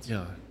rollerblades?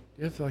 Yeah.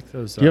 You have like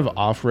those. Do you have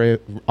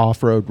off-road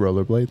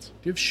rollerblades? Do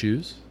you have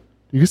shoes?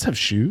 You guys have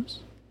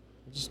shoes?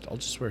 I'll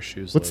just wear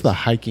shoes. What's Liz. the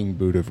hiking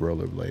boot of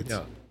rollerblades?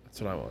 Yeah, that's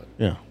what I want.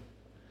 Yeah.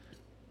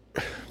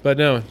 But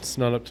no, it's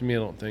not up to me. I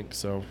don't think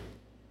so.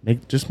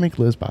 Just make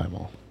Liz buy them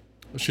all.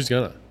 Well, she's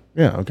gonna.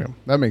 Yeah. Okay,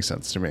 that makes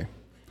sense to me.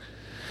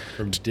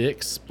 From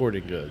Dick's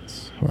Sporting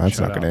Goods. Well, that's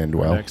Shout not going to out, end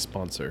our well. Next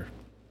sponsor.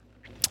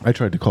 I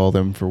tried to call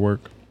them for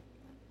work.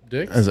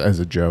 Dick's? As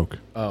a joke.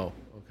 Oh,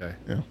 okay.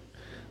 Yeah.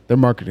 Their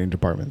marketing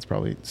department's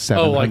probably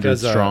 700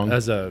 strong.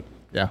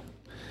 Yeah.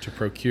 To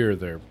procure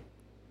their.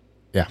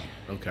 Yeah.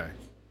 Okay.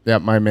 Yeah,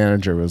 my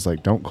manager was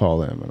like, "Don't call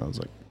them," and I was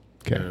like,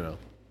 "Okay, No.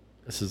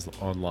 This is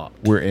on lock.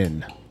 We're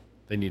in.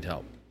 They need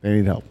help. They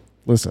need help."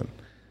 Listen,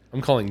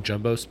 I'm calling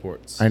Jumbo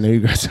Sports. I know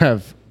you guys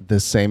have the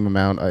same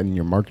amount in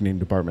your marketing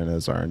department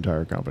as our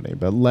entire company,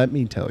 but let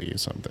me tell you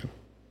something.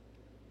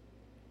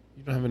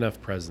 You don't have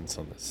enough presence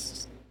on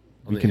this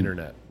on the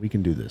internet. We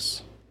can do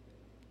this.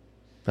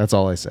 That's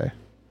all I say.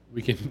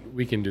 We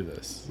can do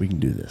this. We can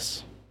do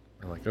this.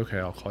 I'm like, okay,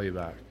 I'll call you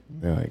back.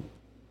 They're like,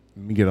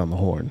 let me get on the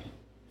horn.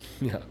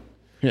 Yeah.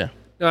 Yeah.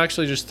 No,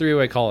 actually, just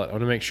three-way call it. I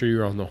want to make sure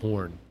you're on the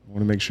horn. I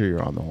want to make sure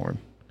you're on the horn.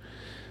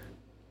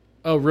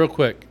 Oh, real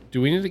quick. Do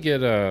we need to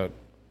get a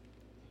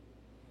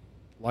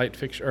light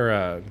fixture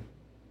or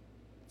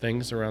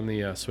things around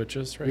the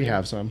switches right We here?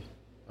 have some.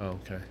 Oh,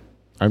 okay.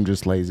 I'm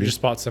just lazy. We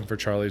just bought some for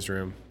Charlie's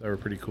room. They were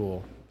pretty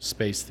cool.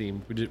 Space themed.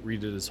 We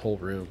redid his whole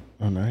room.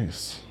 Oh,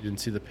 nice. You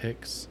didn't see the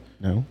pics?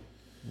 No?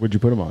 What'd you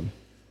put them on?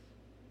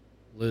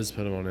 Liz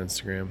put them on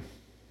Instagram.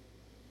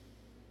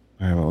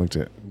 I haven't looked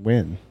at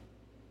when.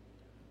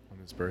 On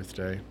his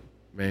birthday,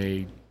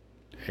 May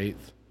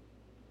 8th.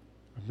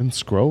 I've been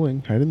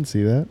scrolling. I didn't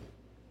see that.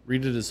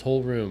 Redid his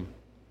whole room.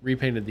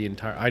 Repainted the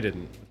entire... I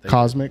didn't.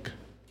 Cosmic?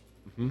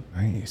 Mm-hmm.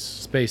 Nice.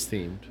 Space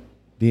themed.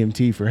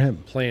 DMT for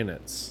him.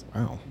 Planets.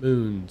 Wow.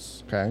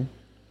 Moons. Okay.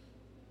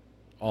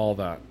 All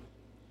that.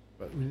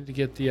 But we need to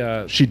get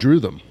the... She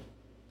drew them.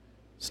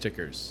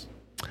 Stickers.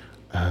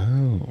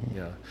 Oh.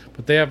 Yeah.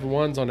 But they have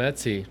ones on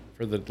Etsy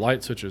for the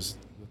light switches.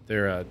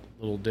 They're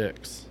little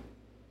dicks.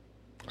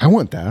 I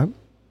want that.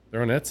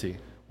 They're on Etsy.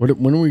 What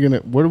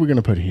are we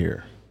gonna put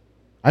here?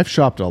 I've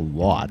shopped a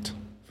lot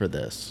for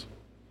this.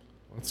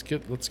 Let's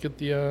get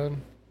the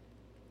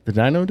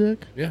Dino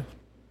Dick? Yeah.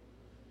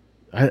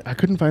 I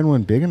couldn't find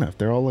one big enough.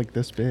 They're all like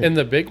this big. And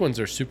the big ones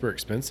are super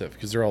expensive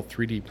because they're all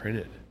 3D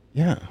printed.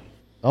 Yeah.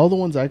 All the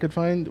ones I could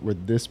find were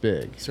this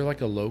big. Is there like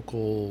a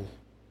local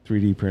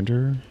 3D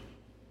printer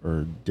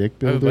or dick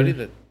I have builder? a buddy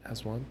that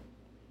has one.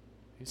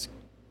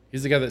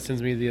 He's the guy that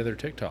sends me the other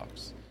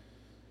TikToks.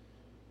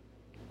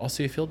 I'll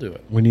see if he'll do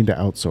it. We need to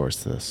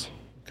outsource this.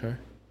 Okay.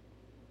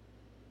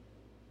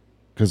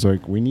 Because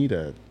like we need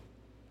a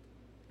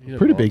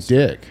pretty big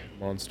dick.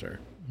 Monster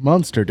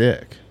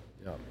dick.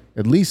 Yeah.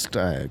 At least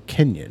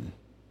Kenyan.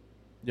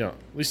 Yeah,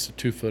 at least a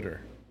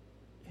 2-footer.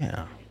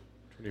 Yeah.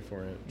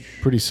 24-inch.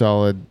 Pretty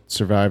solid.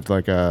 Survived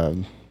like a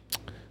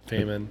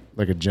famine.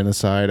 Like a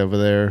genocide over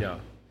there. Yeah.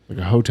 Like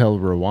a Hotel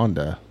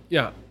Rwanda.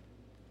 Yeah.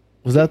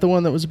 Was that the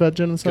one that was about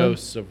genocide?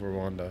 Ghosts of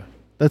Rwanda.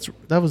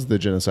 That was the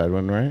genocide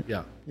one, right?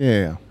 Yeah.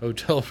 Yeah.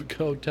 Hotel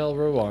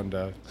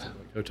Rwanda.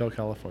 Hotel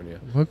California.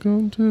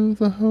 Welcome to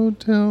the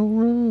Hotel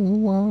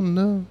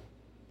Rwanda.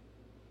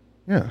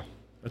 Yeah.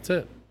 That's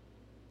it.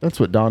 That's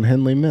what Don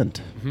Henley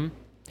meant. Mm-hmm.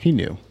 He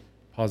knew.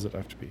 Pause it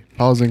after B.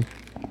 Pausing.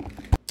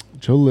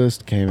 Joe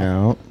List came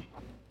out.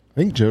 I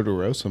think Joe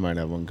DeRosa might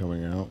have one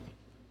coming out.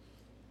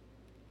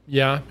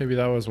 Yeah, maybe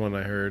that was one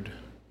I heard. You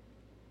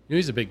know,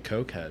 he's a big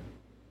Coke head.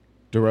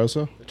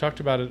 DeRosa? They talked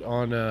about it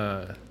on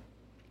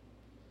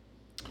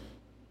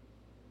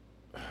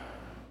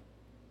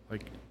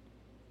like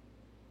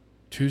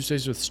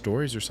Tuesdays with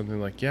Stories or something.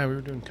 Like, yeah, we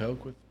were doing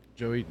Coke with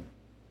Joey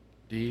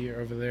D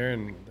over there,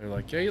 and they're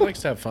like, yeah, he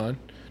likes to have fun.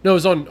 No, it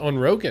was on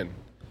Rogan.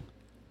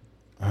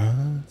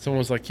 Someone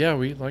was like,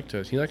 yeah, he likes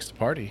to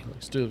party. He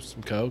likes to do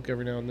some Coke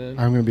every now and then.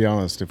 I'm going to be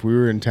honest. If we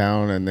were in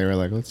town and they were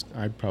like,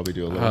 I'd probably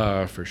do a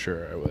little. For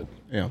sure, I would.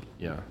 Yeah.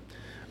 Yeah.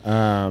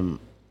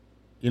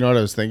 You know what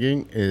I was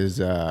thinking is,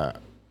 did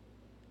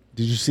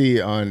you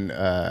see on,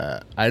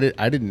 I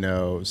didn't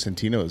know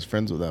Santino was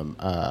friends with him.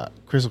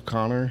 Chris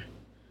O'Connor,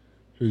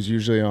 who's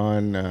usually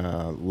on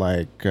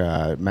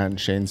Matt and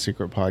Shane's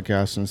Secret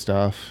Podcast and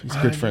stuff. He's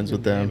good friends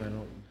with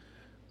them.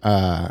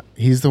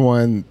 He's the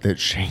one that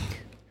Shane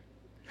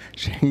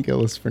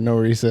Gillis, for no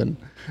reason,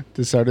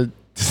 decided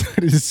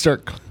to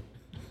start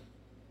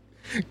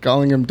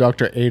calling him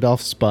Dr.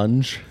 Adolf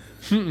Sponge.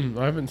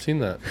 I haven't seen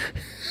that.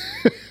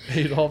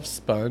 Adolf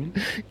Sponge?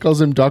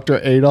 Calls him Dr.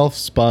 Adolf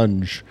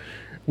Sponge,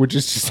 which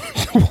is just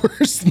the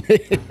worst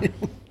name.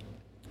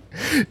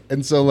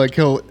 And so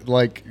he'll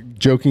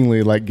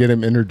jokingly get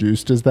him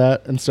introduced as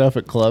that and stuff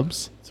at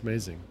clubs. It's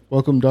amazing.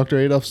 Welcome, Dr.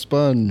 Adolf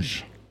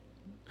Sponge.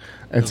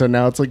 And so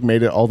now it's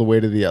made it all the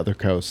way to the other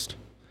coast,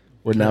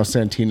 where now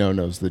Santino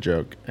knows the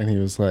joke, and he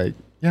was like,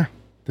 "Yeah,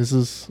 this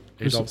is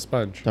Adolf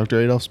Sponge,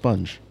 Dr. Adolf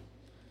Sponge."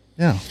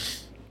 Yeah.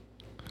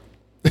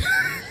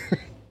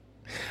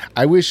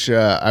 I wish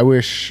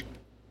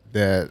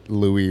that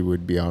Louis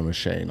would be on with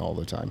Shane all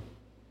the time.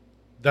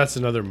 That's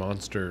another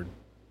monster.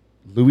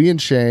 Louis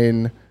and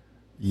Shane,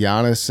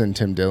 Giannis and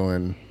Tim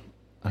Dillon.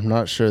 I'm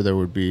not sure there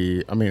would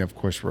be. I mean, of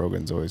course,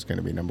 Rogan's always going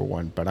to be number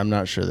one, but I'm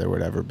not sure there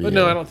would ever be. But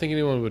no, I don't think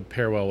anyone would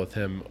pair well with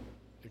him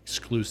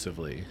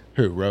exclusively.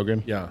 Who,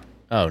 Rogan? Yeah.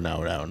 Oh,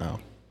 no.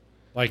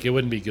 Like, it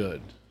wouldn't be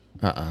good.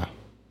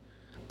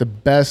 The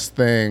best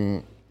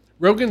thing.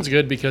 Rogan's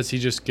good because he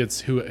just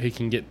gets who he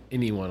can get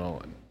anyone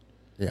on.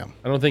 Yeah.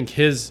 I don't think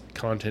his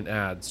content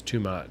adds too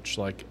much,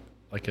 like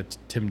a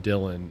Tim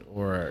Dillon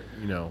or,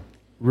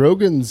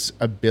 Rogan's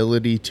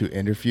ability to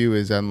interview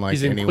is unlike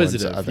He's anyone's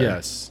inquisitive, other.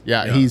 yes.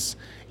 Yeah, Yeah.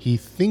 he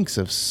thinks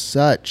of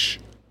such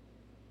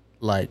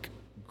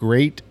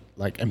great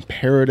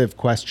imperative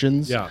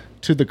questions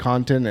to the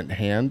content at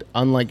hand,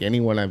 unlike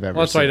anyone I've ever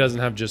Well, that's seen. why he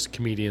doesn't have just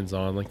comedians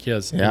on. Like, he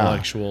has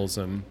intellectuals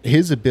and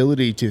his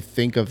ability to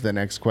think of the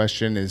next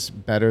question is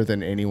better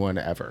than anyone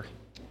ever.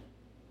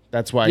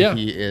 That's why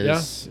he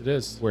is, it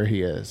is where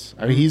he is.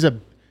 I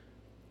mean,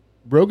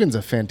 Rogan's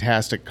a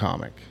fantastic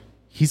comic.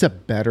 He's a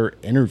better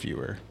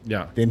interviewer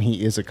than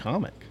he is a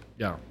comic.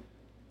 Yeah.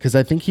 Because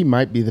I think he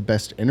might be the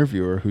best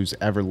interviewer who's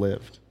ever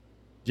lived.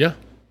 Yeah.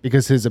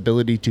 Because his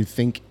ability to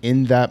think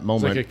in that It's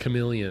moment. like a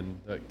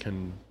chameleon that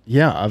can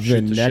of the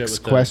shit next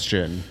with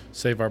question.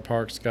 Save Our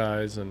Parks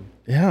guys and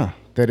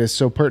that is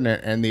so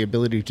pertinent, and the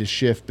ability to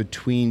shift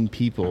between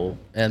people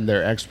and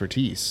their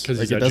expertise.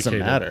 Because it doesn't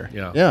matter.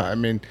 Yeah. I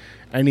mean,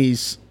 and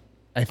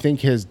I think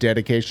his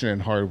dedication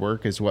and hard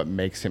work is what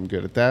makes him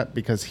good at that,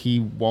 because he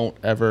won't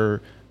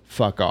ever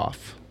fuck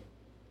off.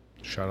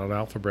 Shout out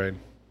Alpha Brain.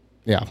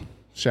 Yeah.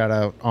 Shout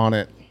out On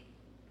It.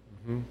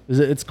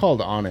 It's called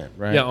On It,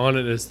 right? Yeah, On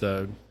It is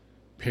the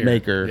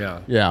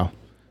maker. Yeah.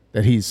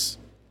 That he's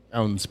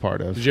owns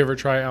part of. Did you ever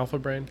try Alpha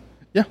Brain?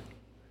 Yeah.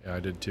 Yeah, I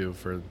did too.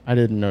 I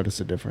didn't notice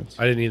a difference.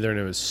 I didn't either, and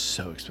it was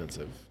so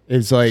expensive.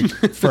 It's like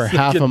for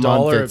half a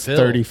month, it's pill.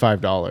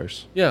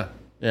 $35. Yeah.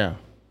 Yeah.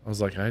 I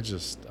was like,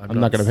 I'm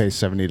not going to pay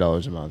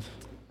 $70 a month.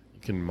 You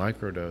can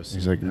microdose.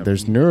 He's like,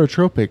 there's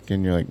neurotropic,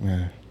 and you're like,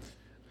 meh.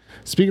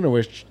 Speaking of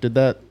which, did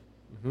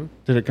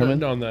it come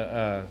in? On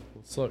the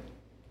let's look.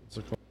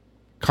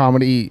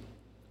 Comedy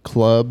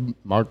Club,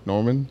 Mark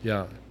Norman.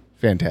 Yeah.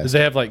 Fantastic. Does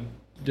they have like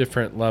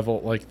different level,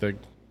 like the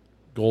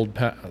gold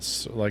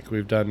pass, like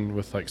we've done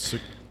with like.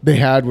 They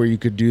had where you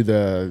could do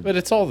the. But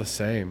it's all the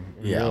same,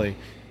 really.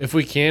 If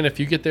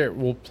you get there,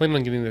 we'll plan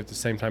on getting there at the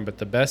same time. But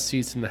the best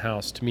seats in the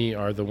house to me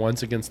are the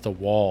ones against the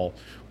wall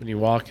when you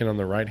walk in on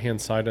the right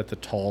hand side at the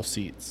tall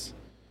seats.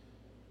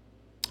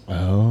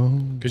 Oh.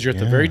 Because you're at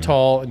the very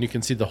tall and you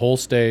can see the whole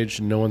stage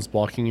and no one's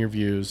blocking your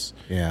views.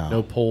 Yeah.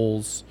 No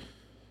poles.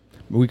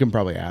 We can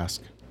probably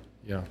ask.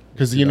 Yeah.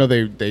 Because,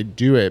 they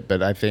do it,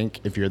 but I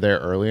think if you're there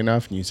early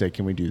enough and you say,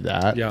 can we do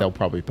that? They'll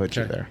probably put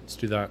you there. Let's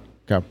do that.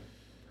 Okay.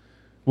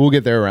 We'll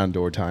get there around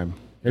door time.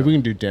 Maybe we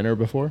can do dinner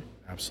before.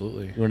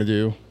 Absolutely. You want to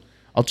do?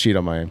 I'll cheat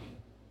on my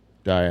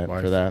diet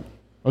for that.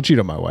 I'll cheat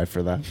on my wife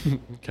for that.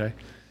 Okay.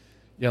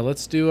 Yeah,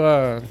 let's do,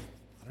 I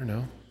don't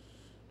know.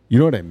 You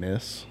know what I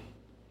miss?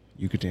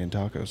 Yucatan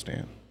Taco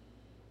Stand.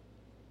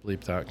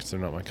 Bleep that because they're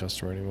not my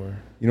customer anymore.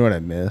 You know what I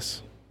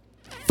miss?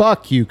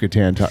 Fuck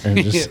Yucatan Taco.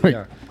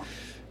 Yeah.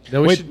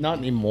 No, wait, not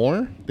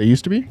anymore? They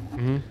used to be?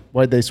 Mm-hmm.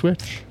 Why'd they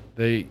switch?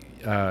 They,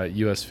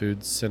 U.S.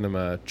 Foods sent them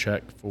a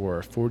check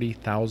for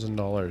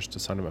 $40,000 to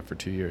sign them up for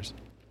 2 years.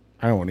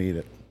 I don't want to eat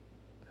it.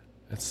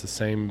 It's the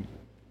same.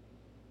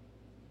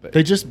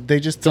 They just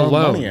throw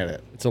money at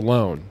it. It's a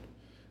loan,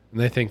 and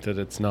they think that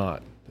it's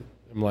not.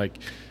 I'm like,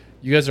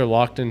 you guys are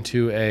locked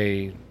into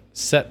a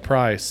set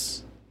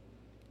price.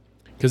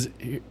 Because,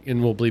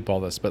 and we'll bleep all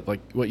this, but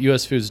like what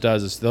U.S. Foods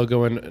does is they'll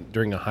go in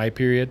during a high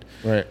period,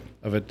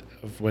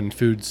 of when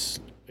food's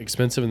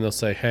expensive, and they'll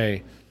say,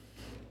 "Hey,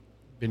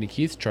 Benny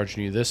Keith's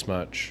charging you this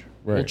much.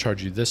 We'll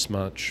charge you this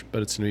much,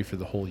 but it's going to be for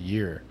the whole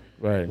year."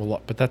 Right.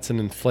 Well, but that's an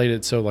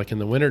inflated. So like in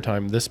the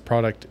wintertime, this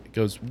product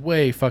goes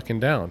way fucking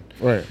down.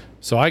 Right.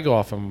 So I go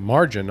off a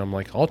margin. I'm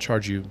like, I'll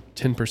charge you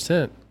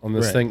 10% on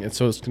this thing, and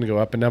so it's going to go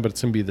up and down, but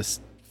it's going to be this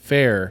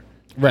fair.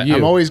 Right.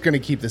 I'm always going to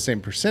keep the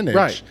same percentage.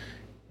 Right.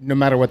 No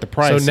matter what the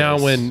price is. So now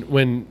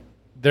when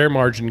their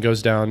margin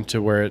goes down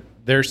to where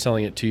they're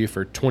selling it to you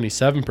for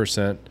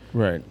 27%,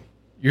 right,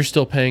 you're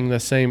still paying the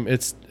same.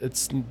 It's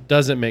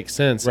doesn't make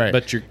sense. Right.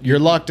 But you're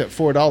locked at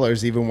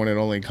 $4 even when it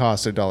only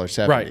costs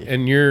 $1.70. Right.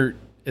 And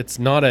it's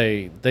not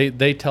a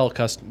they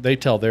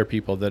tell their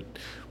people that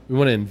we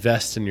want to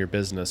invest in your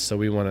business, so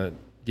we want to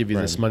give you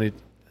this money.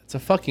 It's a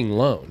fucking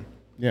loan.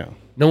 Yeah.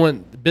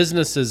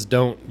 Businesses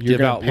don't give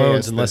out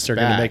loans unless they're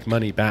going to make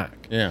money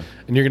back. Yeah.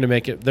 And they're going to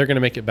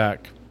make it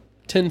back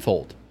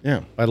tenfold.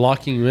 Yeah. By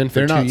locking you in for 2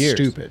 years. They're not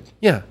stupid.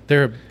 Yeah.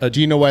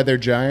 Do you know why they're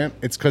giant?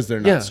 It's because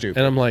they're not stupid.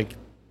 And I'm like,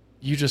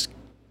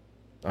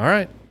 all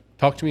right,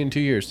 talk to me in 2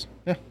 years.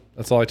 Yeah.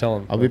 That's all I tell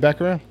them. I'll be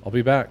back around. I'll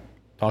be back.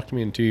 Talk to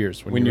me in 2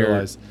 years when you you're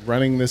realize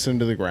running this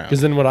into the ground.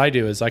 Because then what I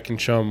do is I can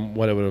show them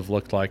what it would have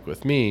looked like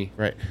with me.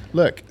 Right.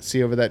 Look,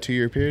 see over that 2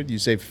 year period, you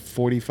save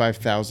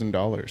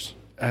 $45,000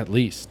 at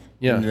least.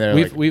 Yeah.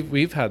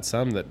 We've had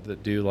some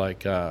that do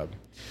like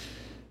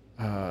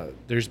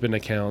there's been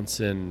accounts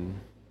in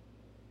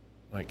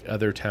like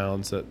other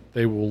towns that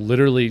they will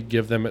literally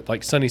give them at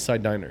like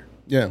Sunnyside Diner.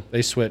 Yeah.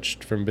 They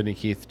switched from Benny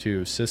Keith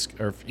to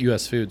or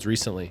US Foods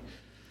recently.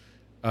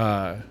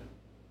 I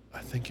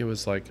think it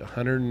was like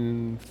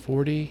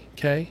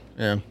 $140K.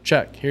 Yeah.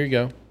 Check. Here you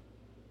go.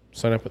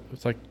 Sign up.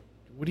 It's like,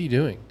 what are you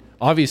doing?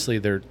 Obviously,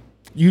 they're.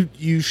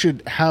 You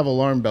should have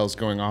alarm bells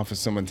going off if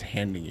someone's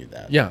handing you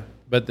that. Yeah,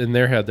 but in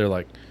their head, they're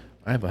like,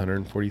 I have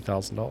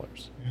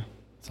 $140,000. Yeah.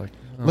 It's like,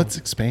 oh. Let's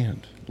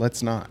expand.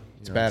 Let's not.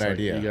 It's a bad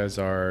idea. You guys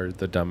are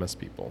the dumbest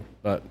people.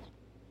 But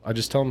I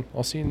just tell them,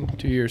 I'll see you in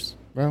 2 years.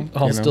 Well,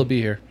 I'll still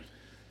be here.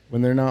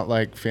 When they're not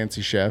like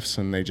fancy chefs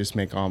and they just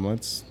make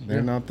omelets,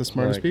 they're not the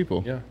smartest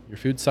people. Yeah, your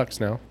food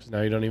sucks now. 'Cause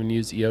now you don't even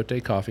use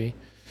Iote coffee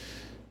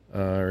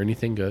or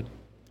anything good.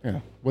 Yeah.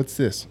 What's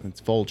this? It's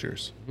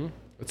Folgers. Mm-hmm.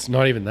 It's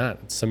not even that.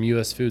 It's some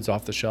US Foods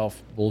off the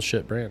shelf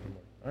bullshit brand. I'm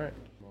like, all right.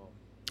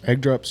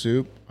 Egg drop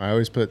soup. I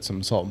always put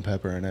some salt and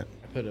pepper in it.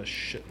 I put a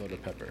shitload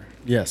of pepper.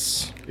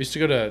 Yes. I used to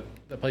go to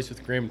that place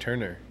with Graham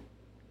Turner,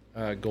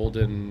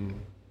 Golden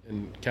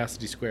in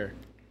Cassidy Square.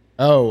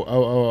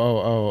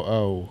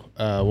 Oh.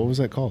 What was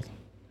that called?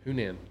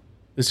 Hunan.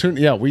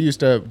 Yeah, we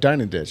used to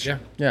dine and ditch. Yeah.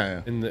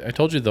 Yeah. And I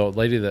told you the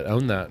lady that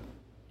owned that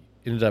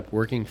ended up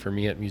working for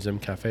me at Museum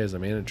Cafe as a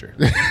manager.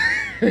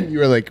 You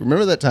were like,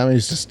 remember that time I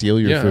used to steal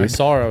your food? Yeah, I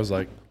saw her. I was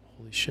like,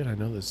 holy shit, I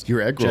know this.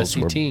 Your egg rolls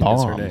Jessie were Teen bomb.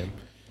 is her name.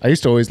 I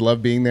used to always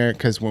love being there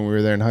because when we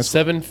were there in high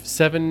school.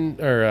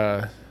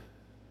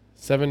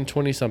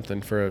 $720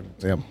 something for a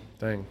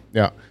thing.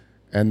 Yeah.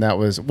 And that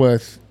was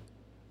with,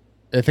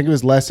 I think it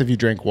was less if you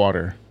drank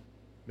water.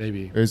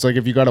 Maybe. It was like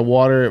if you got a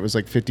water, it was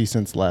like 50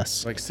 cents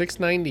less. Like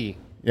 $6.90.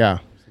 Yeah.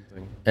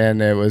 Something.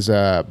 And it was,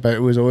 but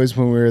it was always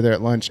when we were there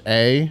at lunch,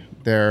 they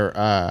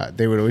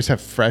would always have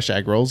fresh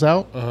egg rolls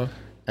out. Uh-huh.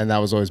 And that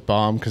was always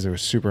bomb because they were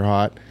super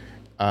hot.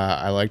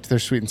 I liked their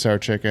sweet and sour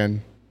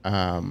chicken.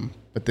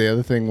 But the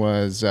other thing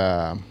was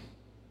their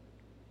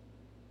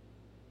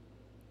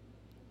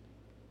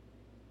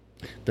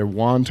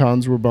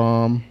wontons were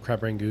bomb.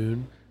 Crab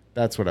Rangoon.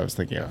 That's what I was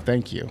thinking of.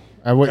 Thank you.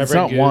 It's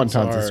not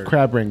wontons. It's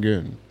crab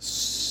rangoon.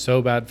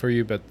 So bad for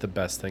you, but the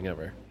best thing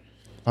ever.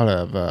 A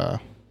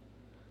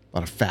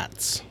lot of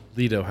fats.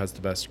 Lido has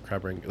the best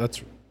crab rangoon.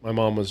 That's my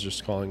mom was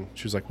just calling.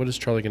 She was like, "What is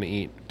Charlie going to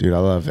eat?" Dude, I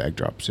love egg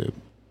drop soup.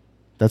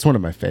 That's one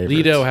of my favorites.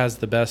 Lido has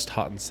the best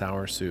hot and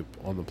sour soup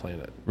on the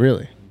planet.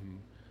 Really? Mm-hmm.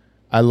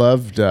 I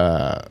loved,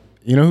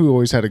 you know who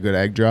always had a good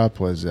egg drop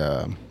was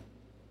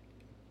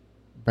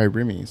by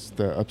Remy's,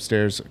 the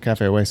upstairs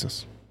Cafe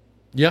Oasis.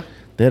 Yeah.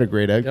 They had a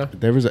great egg. Yeah.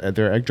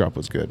 Their egg drop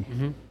was good.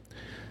 Mm-hmm.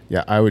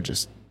 Yeah, I would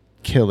just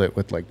kill it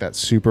with like that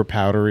super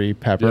powdery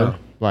pepper,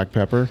 black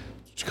pepper.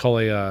 What you call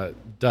a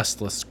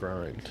dustless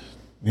grind.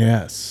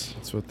 Yes.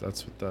 That's what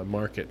the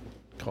market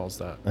calls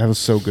that. That was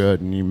so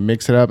good. And you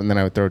mix it up, and then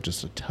I would throw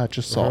just a touch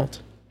of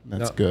salt.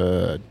 That's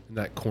good. And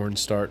that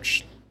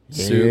cornstarch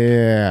soup.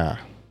 Yeah.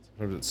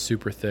 Sometimes it's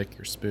super thick.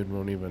 Your spoon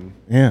won't even.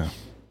 Yeah.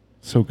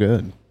 So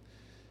good.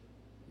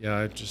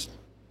 Yeah,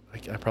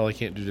 I probably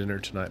can't do dinner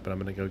tonight, but I'm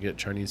going to go get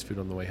Chinese food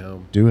on the way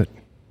home. Do it.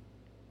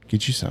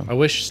 Get you some. I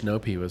wish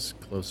Snoopy was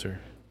closer.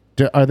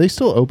 Are they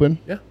still open?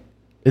 Yeah.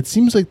 It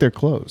seems like they're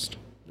closed.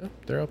 No,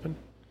 they're open.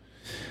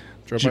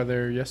 Drove by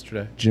there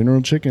yesterday.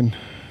 General Chicken.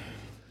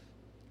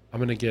 I'm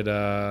going to get,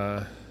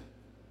 I'm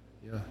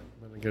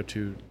going to go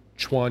to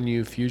Chuan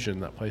Yu Fusion,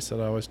 that place that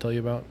I always tell you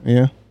about.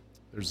 Yeah.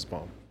 There's a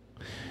bomb.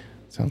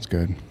 Sounds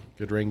good.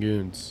 Good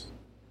Rangoons.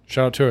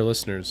 Shout out to our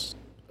listeners,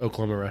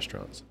 Oklahoma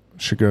restaurants.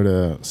 Should go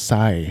to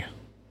Sai.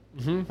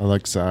 Mm-hmm. I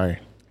like Sai.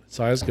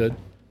 Sai is good.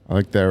 I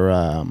like their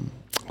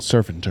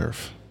surf and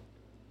turf.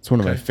 It's one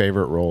of my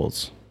favorite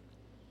rolls.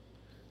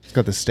 It's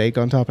got the steak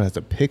on top. It has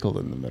a pickle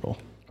in the middle.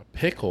 A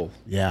pickle?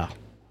 Yeah.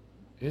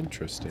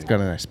 Interesting. It's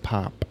got a nice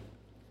pop.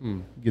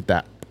 Get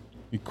that.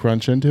 You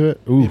crunch into it.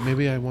 Ooh.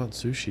 Maybe I want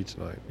sushi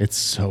tonight. It's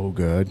so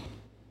good.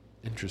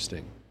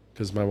 Interesting.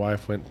 Because my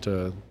wife went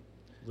to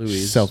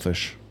Louis.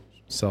 Selfish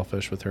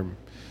with her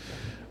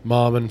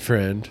mom and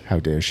friend. How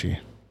dare she?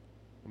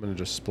 I'm going to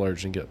just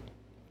splurge and get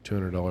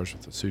 $200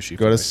 worth of sushi.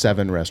 Go to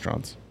 7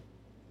 restaurants.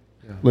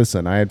 Yeah.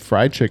 Listen, I had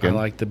fried chicken. I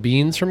like the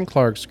beans from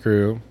Clark's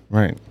Crew.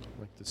 Right.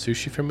 I like the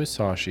sushi from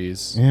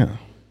Musashi's. Yeah.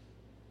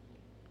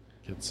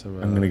 Get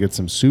some. I'm going to get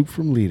some soup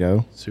from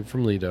Lido. Soup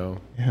from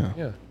Lido. Yeah.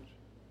 Yeah.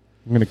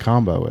 I'm going to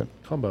combo it.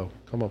 Combo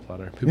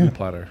platter. Poo-poo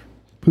platter.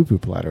 Poo-poo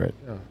platter it.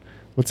 Yeah.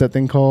 What's that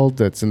thing called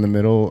that's in the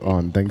middle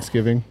on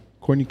Thanksgiving?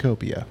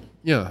 Cornucopia.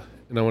 Yeah.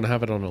 And I want to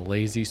have it on a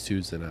lazy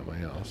Susan at my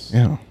house.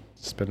 Yeah.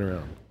 Spin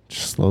around.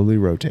 Just slowly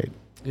rotate.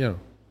 Yeah.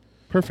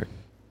 Perfect.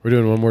 We're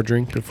doing one more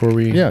drink before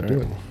we... Yeah,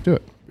 do it. Do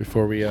it.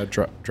 Before we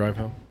drive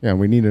home? Yeah,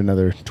 we need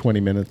another 20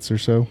 minutes or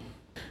so.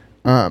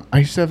 I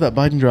used to have that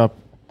Biden drop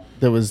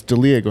that was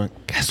Dalia going,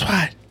 guess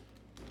what?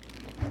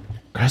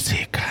 Across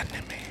the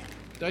economy.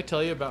 Did I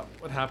tell you about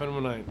what happened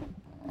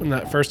when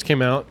that first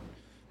came out?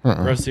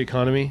 Across the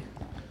economy?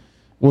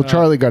 Well,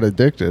 Charlie got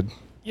addicted.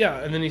 Yeah,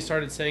 and then he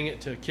started saying it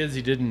to kids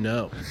he didn't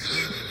know.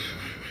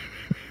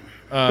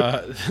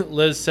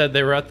 Liz said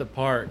they were at the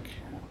park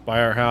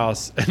by our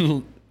house,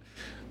 and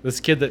This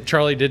kid that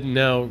Charlie didn't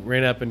know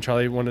ran up and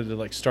Charlie wanted to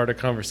like start a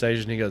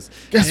conversation. He goes,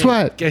 Guess "Hey,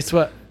 what? Guess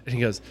what?" And he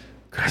goes,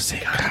 "Gross the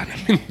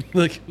economy."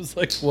 Like it was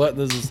like what? And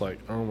this is like,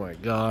 oh my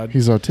god.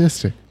 He's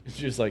autistic. It's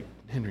just like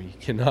Henry, you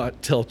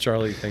cannot tell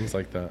Charlie things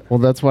like that. Well,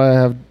 that's why I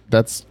have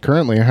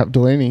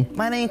Delaney.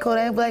 My name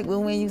Kodak Black, but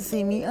when you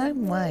see me,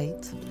 I'm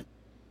white.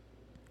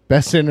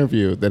 Best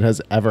interview that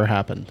has ever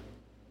happened.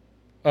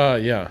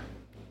 Yeah.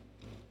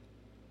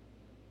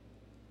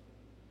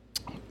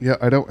 Yeah,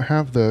 I don't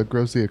have the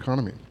gross the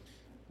economy.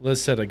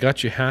 Liz said, "I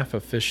got you half a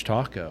fish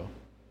taco."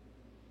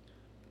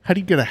 How do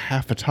you get a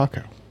half a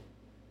taco?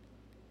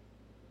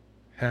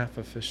 Half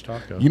a fish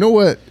taco. You know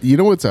what? You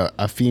know what's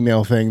a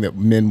female thing that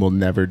men will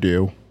never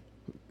do?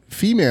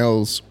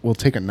 Females will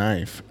take a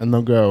knife and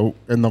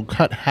they'll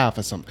cut half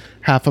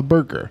a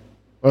burger.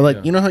 Or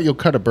like, you know how you'll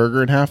cut a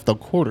burger in half? They'll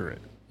quarter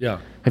it. Yeah.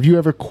 Have you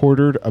ever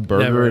quartered a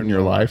burger Never in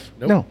your life?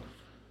 Nope. No.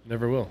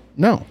 Never will.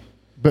 No.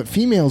 But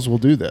females will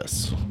do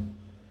this.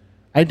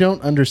 I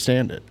don't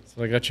understand it.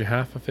 So I got you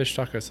half a fish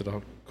taco. I said,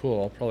 "Oh,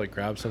 cool. I'll probably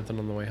grab something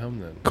on the way home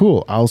then."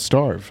 Cool. I'll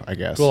starve, I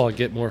guess. Cool. I'll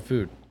get more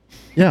food.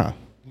 Yeah.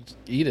 Just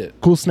eat it.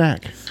 Cool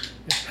snack.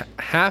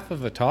 Half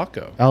of a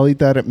taco. I'll eat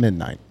that at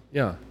midnight.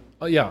 Yeah.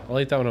 Oh yeah. I'll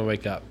eat that when I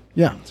wake up.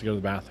 Yeah. To go to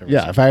the bathroom.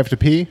 Yeah. If I have to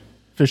pee,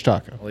 fish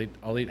taco.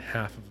 I'll eat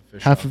half of a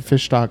fish. Half taco. a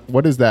fish taco.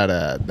 What is that?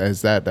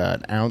 Is that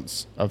an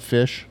ounce of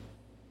fish?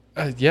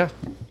 Yeah,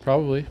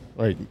 probably.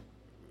 Like,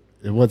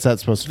 what's that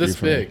supposed to be? This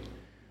for big. me?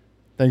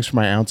 Thanks for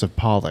my ounce of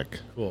pollock.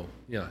 Cool.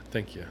 Yeah.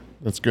 Thank you.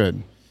 That's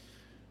good.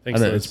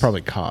 Thanks. It's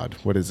probably cod.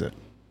 What is it?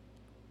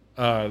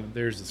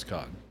 There's this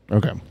cod.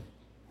 Okay.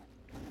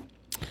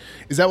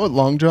 Is that what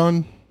Long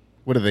John?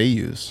 What do they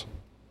use?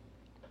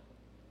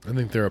 I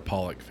think they're a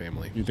pollock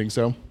family. You think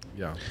so?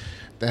 Yeah.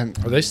 Then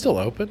Are they still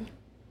open?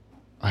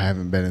 I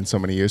haven't been in so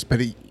many years,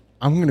 but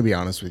I'm going to be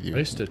honest with you. I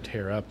used to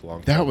tear up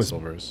Long That John was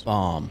Silver's.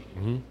 bomb.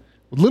 Mm-hmm.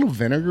 With little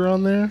vinegar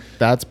on there.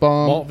 That's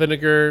bomb. Malt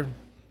vinegar.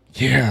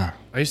 Yeah.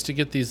 I used to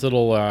get these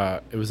little.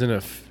 It was in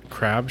a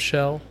crab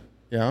shell.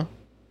 Yeah.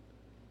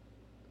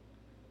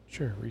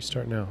 Sure.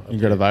 Restart now. You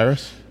got a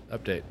virus?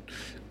 Update.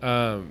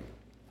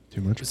 Too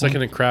much. It's like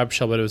in a crab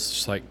shell, but it was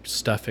just like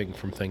stuffing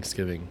from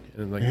Thanksgiving,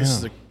 and like this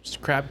is just a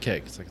crab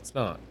cake. It's like it's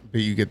not. But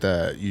you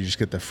just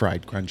get the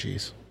fried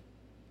crunchies.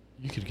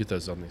 You could get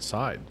those on the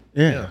side.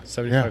 Yeah.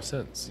 75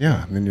 cents.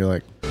 Yeah. And then you're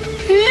like,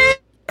 I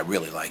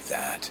really like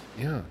that.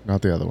 Yeah.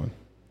 not the other one.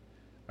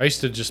 I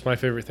used to just, my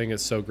favorite thing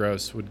is so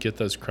gross, would get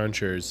those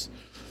crunchers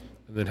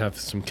and then have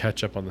some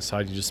ketchup on the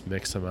side. You just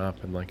mix them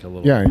up and like a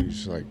little. Yeah, you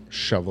just like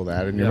shovel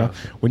that in your mouth.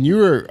 When you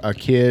were a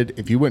kid,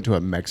 if you went to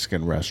a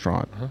Mexican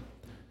restaurant,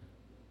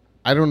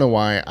 I don't know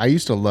why, I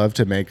used to love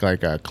to make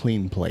like a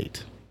clean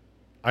plate.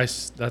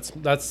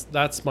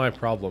 That's my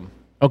problem.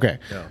 Okay.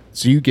 Yeah.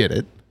 So you get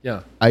it.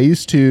 Yeah. I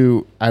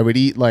would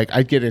eat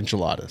I'd get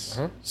enchiladas.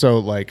 So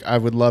like I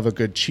would love a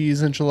good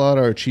cheese enchilada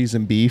or cheese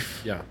and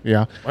beef. Yeah.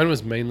 Yeah. Mine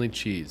was mainly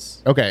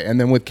cheese. Okay. And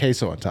then with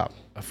queso on top.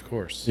 Of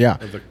course.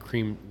 Yeah. Or the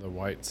cream, the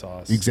white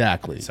sauce.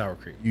 Exactly. Sour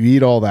cream. You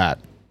eat all that.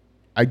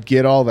 I'd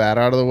get all that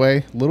out of the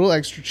way. Little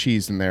extra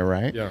cheese in there,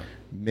 right? Yeah.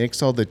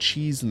 Mix all the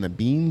cheese and the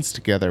beans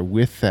together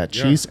with that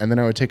Yeah. cheese. And then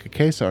I would take a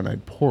queso and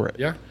I'd pour it.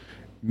 Yeah.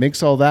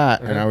 Mix all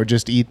that and I would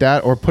just eat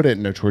that or put it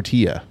in a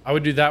tortilla. I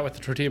would do that with the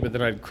tortilla, but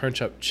then I'd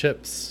crunch up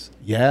chips.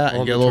 Yeah, on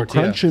and get the a little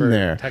tortilla crunch in for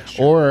there.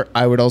 texture. Or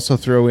I would also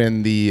throw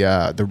in the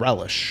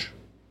relish.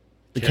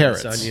 The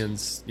carrots.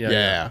 Onions.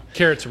 Yeah.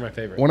 Carrots are my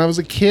favorite. When I was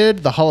a kid,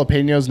 the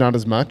jalapenos not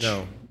as much.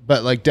 No.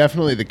 But like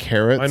definitely the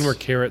carrots. Mine were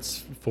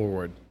carrots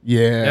forward.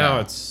 Yeah. Now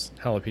it's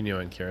jalapeno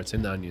and carrots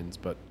and onions,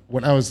 but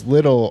When I was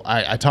little,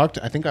 I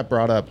think I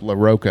brought up La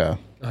Roca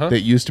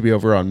that used to be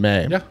over on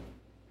May. yeah.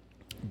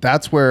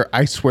 That's where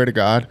I swear to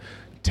God,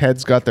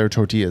 Ted's got their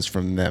tortillas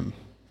from them.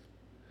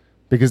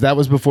 Because that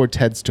was before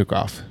Ted's took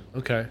off.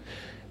 Okay.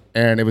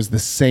 And it was the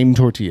same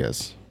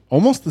tortillas,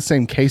 almost the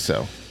same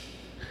queso.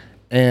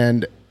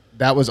 And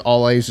that was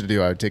all I used to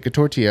do. I would take a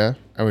tortilla,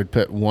 I would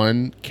put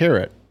one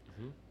carrot,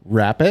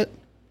 wrap it,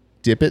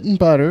 dip it in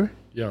butter,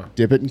 Yeah.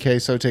 dip it in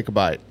queso, take a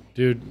bite.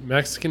 Dude,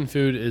 Mexican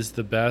food is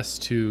the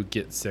best to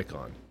get sick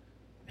on.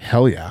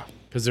 Hell yeah.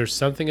 Because there's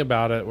something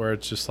about it where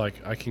it's just like,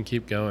 I can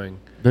keep going.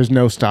 There's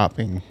no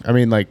stopping. I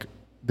mean, like,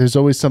 there's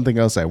always something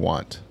else I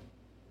want.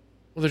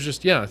 Well, there's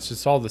just, it's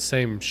just all the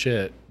same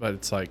shit, but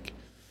it's like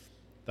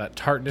that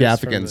tartness.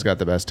 Gaffigan's got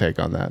the best take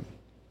on that.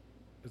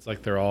 It's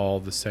like they're all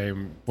the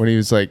same. When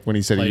he said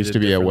he used to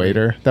be a differently.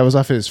 waiter, that was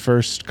off his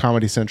first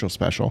Comedy Central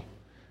special.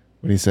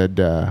 When he said,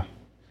 well,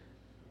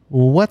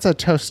 what's a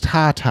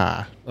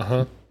tostata?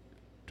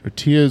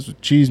 Tortillas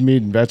with cheese,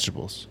 meat, and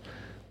vegetables.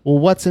 Well,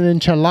 what's an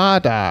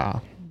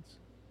enchilada?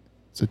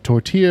 It's a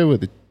tortilla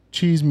with a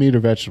cheese, meat, or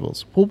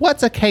vegetables. Well,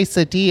 what's a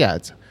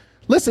quesadilla?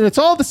 Listen, it's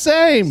all the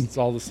same. It's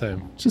all the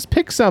same. Just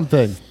pick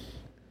something.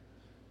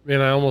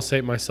 Man, I almost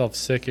ate myself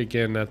sick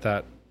again at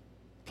that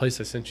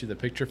place I sent you the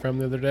picture from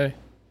the other day.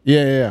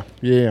 Yeah.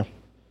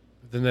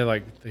 Then they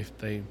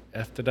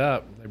effed it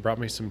up. They brought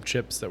me some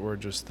chips that were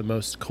just the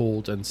most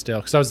cold and stale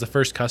because I was the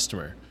first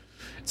customer.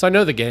 So I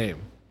know the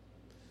game.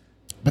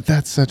 But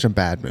that's such a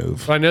bad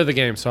move. But I know the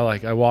game, so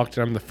I walked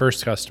and I'm the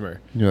first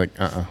customer. You're like,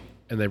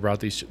 And they brought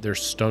these. They're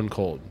stone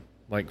cold,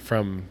 like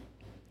from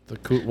the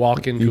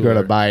walk-in cooler. You go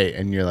to buy it,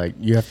 and you're like,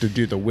 you have to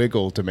do the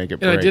wiggle to make it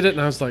break. And I did it,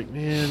 and I was like,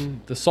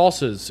 man, the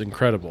salsa is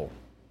incredible.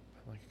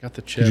 Like, I got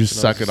the chips. You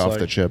suck it off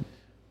the chip.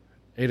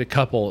 Ate a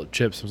couple of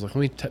chips. I was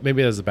like,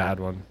 maybe that's a bad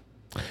one.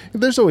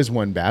 There's always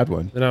one bad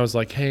one. Then I was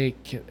like, hey,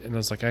 and I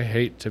was like, I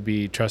hate to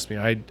be, trust me,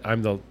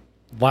 I'm the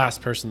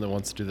last person that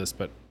wants to do this,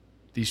 but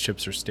these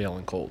chips are stale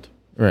and cold.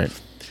 Right.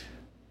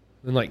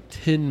 Then like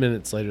 10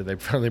 minutes later, they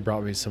finally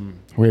brought me some.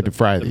 We had to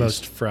fry the these.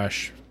 most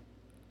fresh,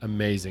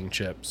 amazing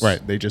chips.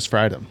 Right. They just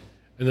fried them.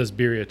 And those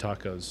birria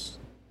tacos.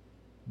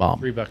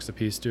 Bomb. $3 a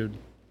piece, dude.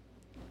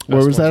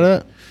 Where was that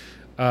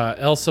at?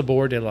 El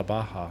Sabor de la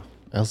Baja.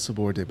 El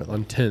Sabor de la Baja.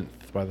 On 10th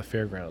by the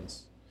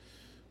fairgrounds.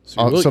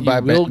 So by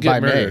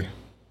murdered. May.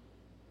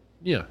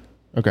 Yeah.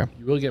 Okay.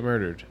 You will get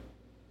murdered.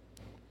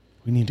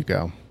 We need to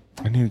go.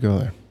 I need to go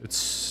there. It's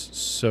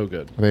so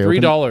good. Are they $3.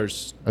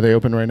 Open? Are they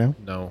open right now?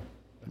 No.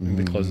 I think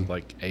they close at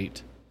like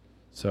 8.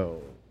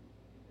 So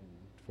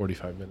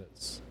 45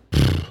 minutes.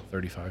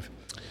 35.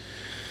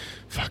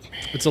 Fuck me.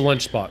 It's a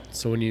lunch spot.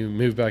 So when you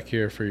move back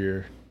here for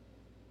your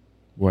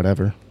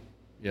whatever.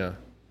 Yeah.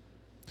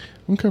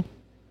 Okay.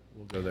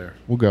 We'll go there.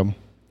 We'll go.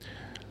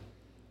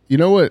 You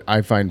know what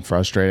I find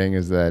frustrating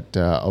is that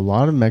a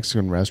lot of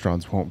Mexican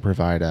restaurants won't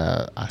provide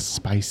a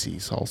spicy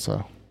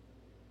salsa.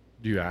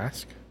 Do you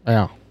ask?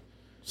 Yeah.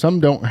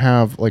 Some don't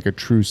have like a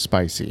true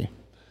spicy.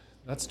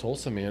 That's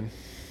Tulsa, man.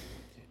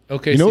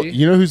 Okay,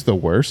 you know who's the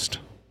worst?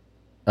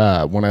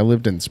 When I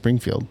lived in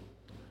Springfield,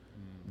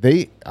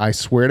 I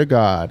swear to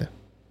God,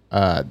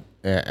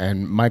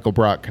 and Michael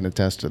Brock can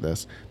attest to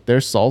this, their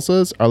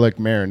salsas are like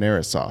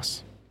marinara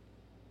sauce.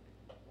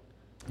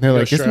 They're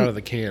like straight out of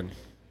the can.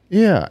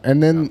 Yeah,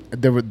 and then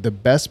the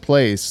best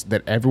place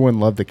that everyone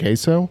loved the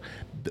queso.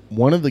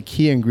 One of the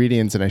key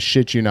ingredients, and I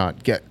shit you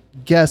not,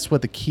 guess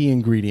what the key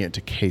ingredient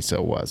to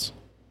queso was?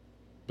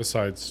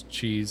 Besides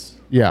cheese.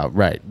 Yeah,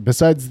 right.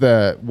 Besides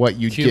what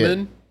you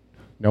Cumin? get.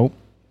 Nope.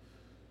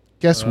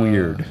 Guess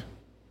weird.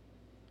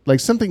 Like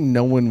something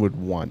no one would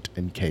want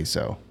in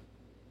queso.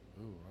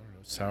 Ooh, I don't know.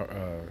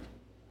 Sour.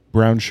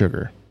 Brown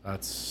sugar.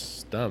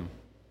 That's dumb.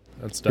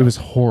 That's dumb. It was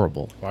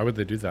horrible. Why would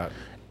they do that?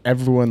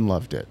 Everyone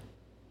loved it.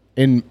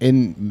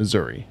 In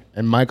Missouri.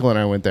 And Michael and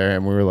I went there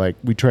and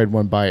we tried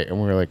one bite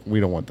and we were like, we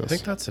don't want this. I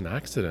think that's an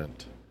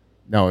accident.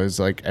 No, it was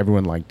like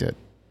everyone liked it.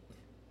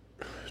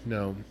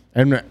 No.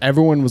 And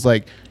everyone was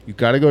like, you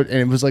got to go. And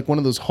it was like one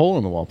of those hole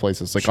in the wall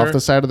places, like Sure. off the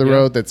side of the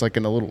road that's like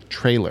in a little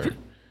trailer.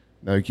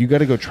 Like, you got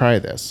to go try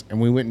this. And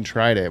we went and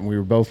tried it. And we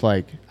were both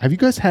like, have you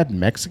guys had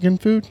Mexican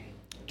food?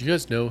 Do you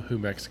guys know who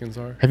Mexicans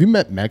are? Have you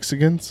met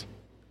Mexicans?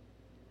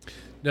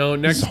 No,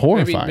 This is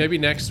horrifying. maybe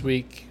next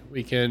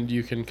weekend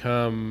you can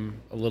come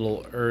a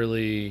little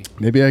early.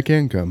 Maybe I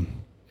can come.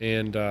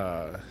 And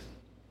I'll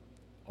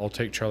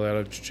take Charlie out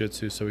of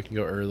jiu-jitsu so we can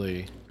go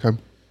early. Okay.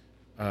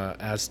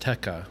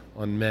 Azteca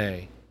on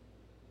May.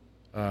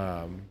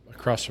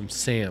 Across from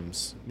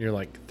Sam's near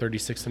like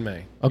 36th and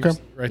May. Okay.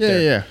 Right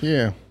there.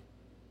 Yeah.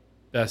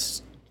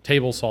 Best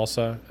table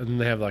salsa. And then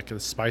they have like a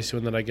spicy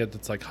one that I get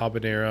that's like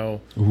habanero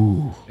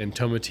Ooh. and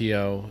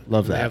tomatillo.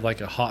 Love and that. They have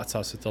like a hot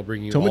sauce that they'll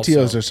bring you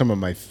Tomatillos also. are some of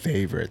my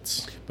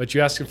favorites. But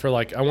you ask them for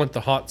like, I want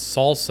the hot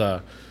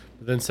salsa,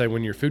 but then say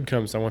when your food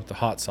comes, I want the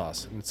hot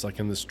sauce. And it's like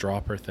in this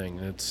dropper thing.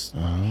 And it's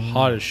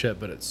hot as shit,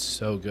 but it's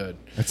so good.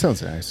 That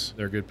sounds nice.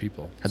 They're good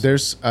people.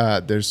 There's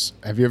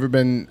have you ever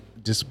been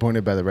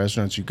disappointed by the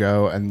restaurants you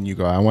go and you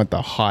go, I want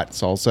the hot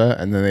salsa,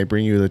 and then they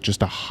bring you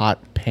just a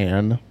hot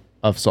pan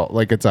of salt,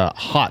 like it's a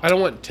hot. I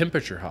don't want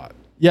temperature hot.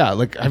 Yeah,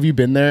 like have you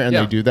been there and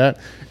Yeah. they do that,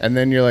 and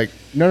then you're like,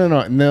 no,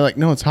 and they're like,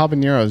 no, it's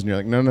habaneros, and you're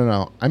like,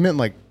 no, I meant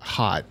like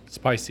hot,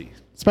 spicy,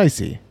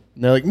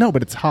 and they're like, no,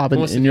 but it's habanero,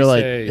 Como se and you're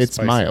like, dice it's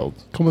spicy.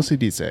 mild. Como se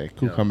dice?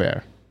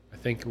 Cucumber. I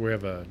think we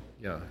have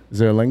Is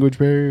there a language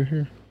barrier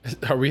here?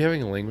 Are we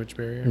having a language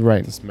barrier? Right.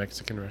 At this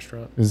Mexican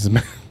restaurant? This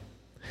is,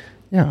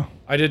 yeah.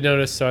 I did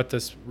notice so at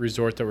this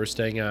resort that we're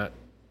staying at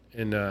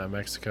in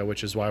Mexico,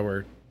 which is why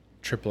we're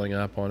tripling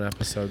up on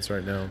episodes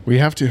right now. We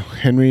have to.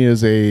 Henry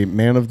is a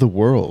man of the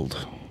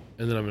world.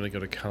 And then I'm going to go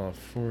to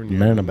California.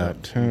 Man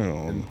about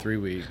town. In 3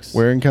 weeks.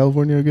 Where in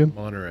California again?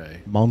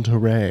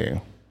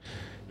 Monterey.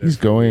 He's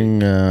going.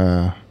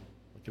 Like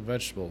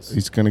vegetables.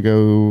 He's going to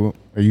go.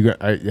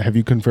 Have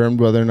you confirmed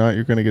whether or not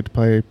you're going to get to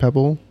play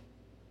Pebble?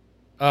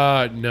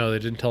 No, they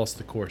didn't tell us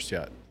the course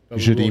yet. But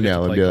You should we will get to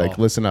email and play be golf. like,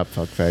 listen up,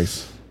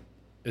 fuckface.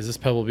 Is this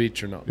Pebble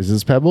Beach or not? Is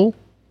this Pebble?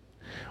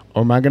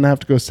 Or am I going to have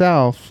to go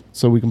south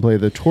so we can play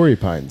the Torrey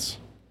Pines?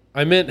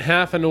 I meant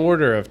half an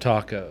order of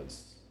tacos.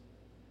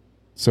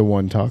 So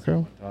one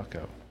taco?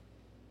 Taco.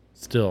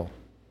 Still,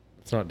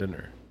 it's not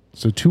dinner.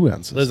 So 2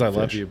 ounces. Liz, I of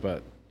love fish. you,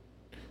 but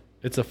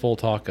it's a full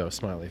taco,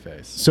 smiley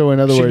face. So in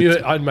other she words- knew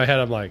it, in my head,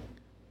 I'm like,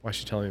 why is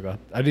she telling me about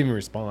I didn't even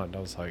respond. I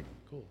was like,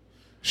 cool.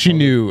 She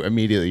knew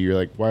immediately. You're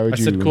like, why would I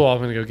you? said, cool, I'm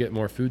going to go get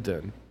more food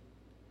then.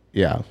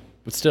 Yeah.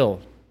 But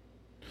still,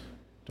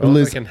 do I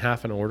Liz- look like a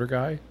half an order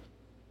guy?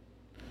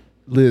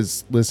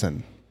 Liz,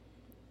 listen.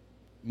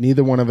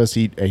 neither one of us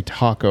eat a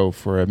taco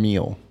for a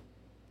meal.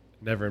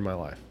 Never in my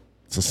life.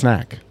 It's a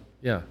snack.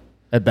 Yeah.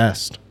 At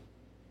best.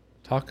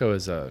 Taco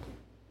is a...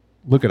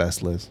 Look at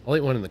us, Liz. I'll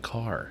eat one in the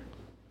car.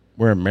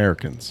 We're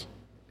Americans.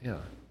 Yeah.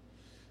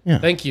 Yeah.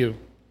 Thank you.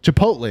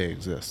 Chipotle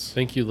exists.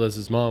 Thank you,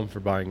 Liz's mom, for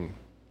buying...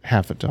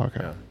 Half a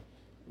taco. Yeah.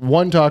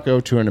 One taco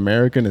to an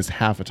American is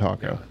half a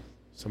taco. Yeah.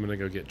 So I'm going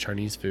to go get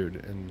Chinese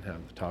food and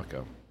have the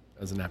taco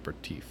as an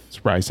aperitif.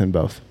 It's rice in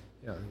both.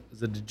 Yeah.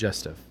 As a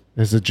digestive.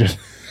 Is it just...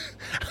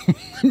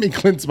 Let me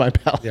cleanse my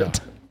palate. Yeah.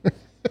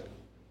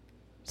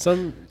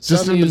 Some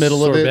just in the use middle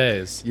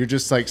sorbets. of it, you're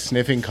just like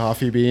sniffing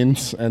coffee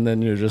beans, and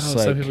then you're just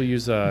like... Some people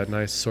use a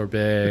nice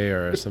sorbet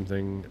or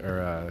something, or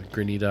a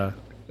granita.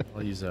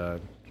 I'll use a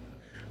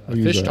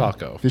fish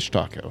taco. Fish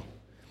taco.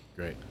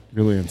 Great.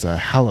 Really, it's a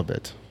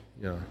halibut.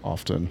 Yeah.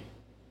 Often.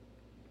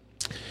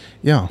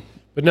 Yeah.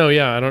 But no,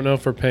 yeah, I don't know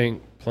if we're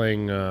playing.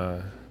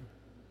 We're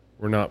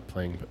not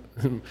playing.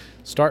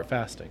 Start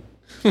fasting.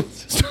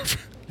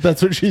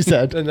 That's what she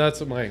said. And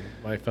that's what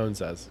my phone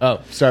says.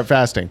 Oh, start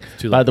fasting.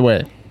 Too late. By the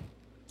way,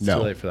 It's no.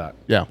 too late for that.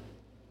 Yeah.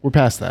 We're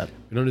past that.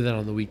 We don't do that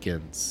on the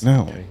weekends.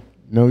 No. Okay?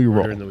 No, you're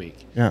wrong. During the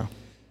week. Yeah.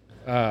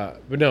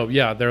 But no,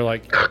 yeah, they're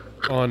like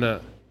on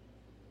a...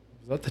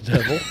 Is that the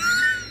devil?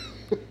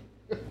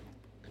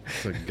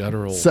 It's a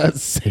guttural...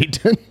 Says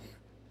Satan.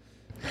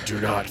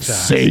 Do not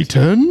fast.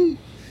 Satan?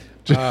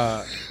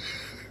 But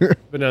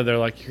no, they're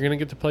like, you're going to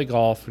get to play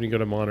golf when you go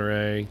to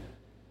Monterey.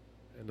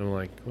 And I'm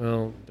like,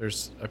 well,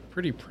 there's a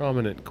pretty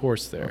prominent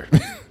course there.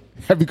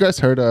 Have you guys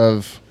heard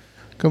of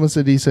Como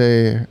se dice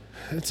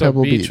It's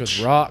Pebble a beach with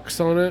rocks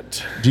on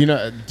it. Do you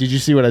know? Did you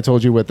see what I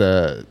told you what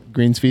the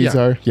greens fees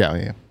Yeah. are?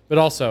 Yeah. But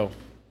also,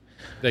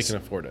 they can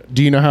afford it.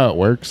 Do you know how it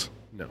works?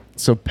 No.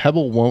 So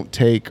Pebble won't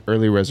take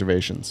early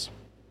reservations.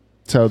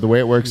 So the way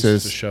it works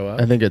Just to is, show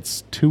up? I think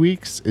it's 2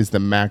 weeks is the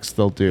max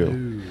they'll do.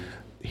 Ooh.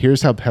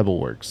 Here's how Pebble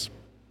works.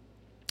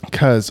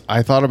 Because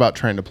I thought about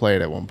trying to play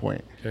it at one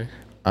point. Okay.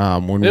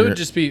 When It would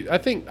just be, I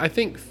think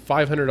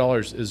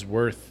 $500 is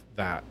worth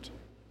that.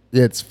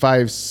 it's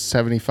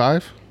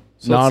 $575.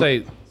 So let's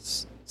say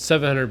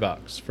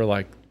 $700 for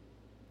like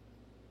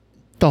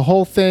the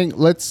whole thing.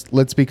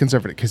 Let's be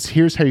conservative, because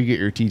here's how you get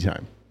your tee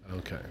time.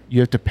 Okay. You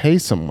have to pay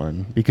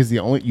someone, because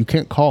you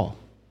can't call.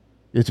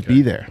 You have to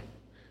be there.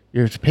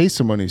 You have to pay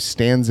someone who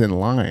stands in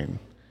line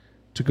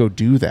to go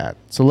do that.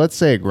 So let's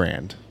say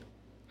 $1,000.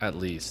 At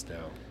least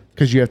now.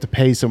 Because you have to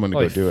pay someone to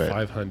Probably go do it.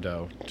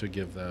 $500 to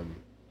give them.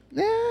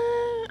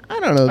 I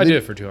don't know. I do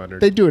it for $200.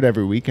 They do it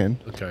every weekend.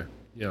 Okay.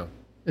 Yeah.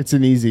 It's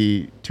an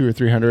easy $200 or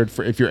 $300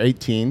 for if you're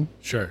 18.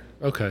 Sure.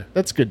 Okay.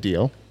 That's a good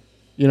deal.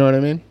 You know what I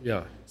mean?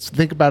 Yeah. So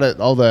think about it.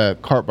 All the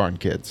Cart Barn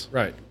kids.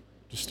 Right.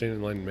 Just stand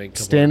in line and make a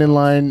couple. Stand in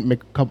line,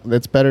 make a couple.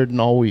 That's better than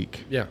all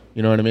week. Yeah.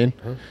 You know what I mean?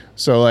 Uh-huh.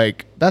 So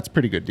like that's a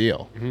pretty good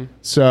deal. Mhm.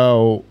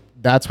 So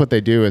that's what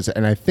they do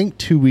and I think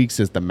 2 weeks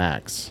is the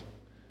max.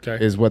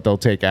 Okay. Is what they'll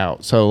take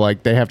out. So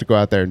like they have to go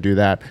out there and do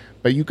that,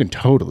 but you can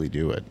totally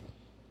do it.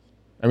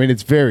 I mean,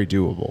 it's very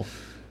doable.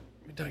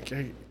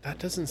 That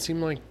doesn't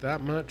seem like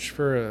that much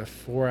for a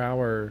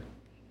 4-hour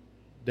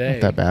day.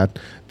 Not that bad.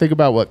 Think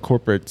about what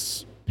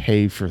corporates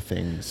pay for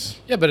things.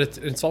 Yeah, but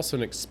it's also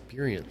an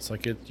experience.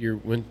 Like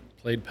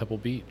played Pebble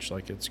Beach.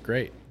 Like it's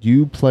great.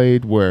 You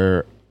played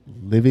where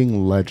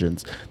living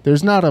legends.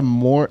 There's not a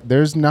more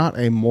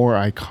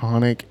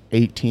iconic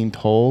 18th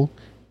hole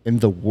in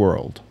the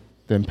world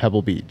than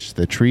Pebble Beach.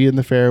 The tree in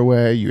the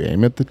fairway, you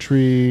aim at the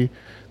tree,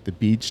 the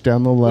beach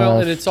down the left. Well,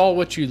 and it's all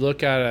what you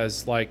look at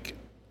as like,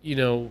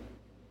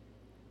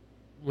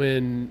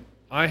 when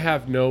I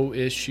have no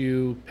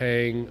issue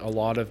paying a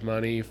lot of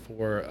money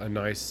for a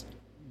nice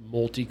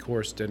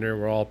multi-course dinner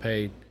where I'll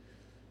pay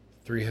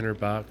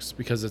 $300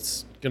 because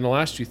it's going to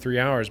last you 3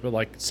 hours, but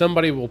like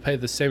somebody will pay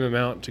the same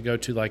amount to go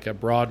to like a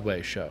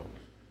Broadway show.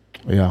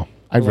 Yeah.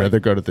 I'd rather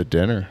go to the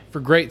dinner. For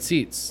great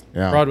seats.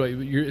 Yeah. Broadway,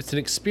 it's an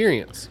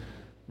experience.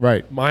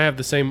 Right. I have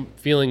the same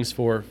feelings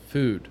for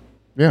food.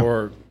 Yeah.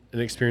 Or an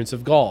experience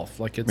of golf.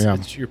 Like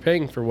it's you're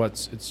paying for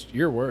it's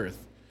your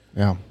worth.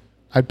 Yeah.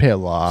 I'd pay a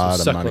lot So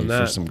of suck money on for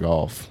that. some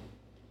golf.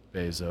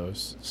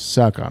 Bezos.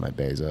 Suck on it,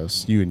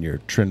 Bezos. You and your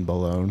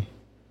Trinbalone.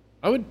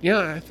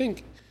 I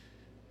think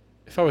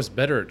if I was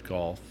better at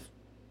golf.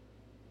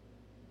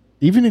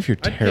 Even if you're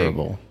I'd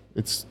terrible,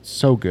 it's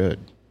so good.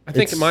 I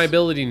think my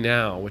ability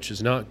now, which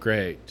is not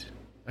great,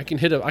 I can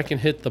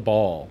hit the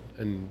ball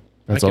and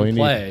That's I all can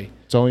you play. need.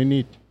 That's all you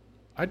need.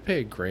 I'd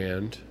pay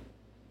 $1,000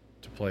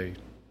 to play.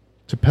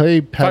 To play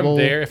Pebble.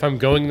 If I'm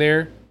going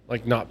there,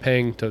 like not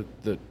paying to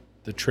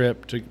the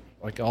trip to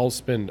like I'll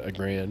spend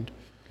 $1,000.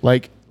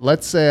 Like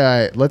let's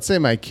say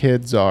my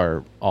kids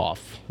are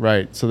off,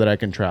 right? So that I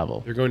can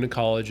travel. They're going to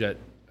college at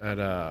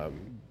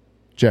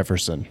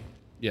Jefferson.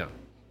 Yeah.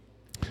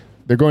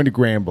 They're going to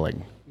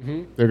Grambling.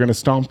 Mm-hmm. They're going to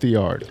stomp the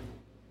yard.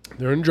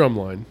 They're in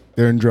Drumline.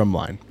 They're in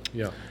Drumline.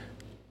 Yeah.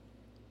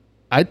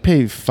 I'd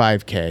pay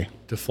 $5,000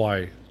 To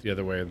fly the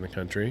other way in the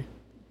country.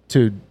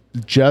 to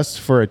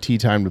just for a tee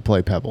time to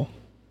play Pebble.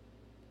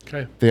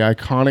 Okay. The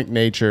iconic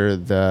nature,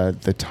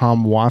 the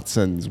Tom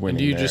Watsons winning. And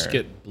do you there. just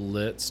get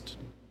blitzed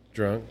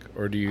drunk,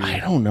 or do you? I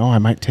don't know. I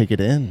might take it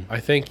in. I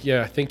think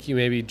you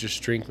maybe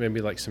just drink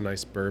maybe like some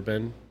nice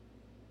bourbon,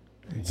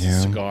 Yeah.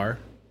 cigar,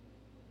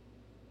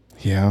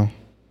 Yeah.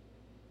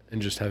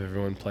 and just have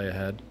everyone play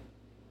ahead.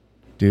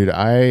 Dude,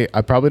 I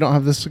probably don't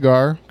have the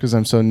cigar because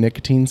I'm so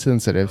nicotine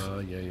sensitive.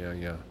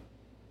 Yeah.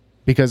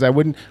 Because I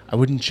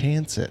wouldn't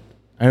chance it.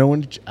 I don't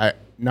want to.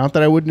 Not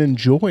that I wouldn't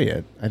enjoy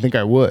it. I think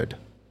I would.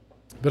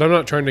 But I'm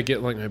not trying to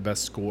get like my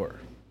best score.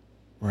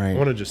 Right. I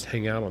want to just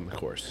hang out on the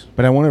course.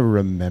 But I want to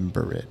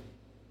remember it.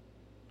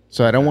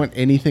 So I don't want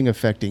anything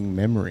affecting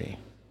memory.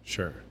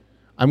 Sure.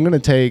 I'm going to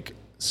take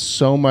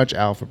so much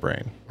Alpha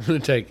Brain. I'm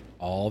going to take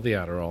all the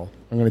Adderall.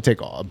 I'm going to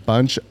take a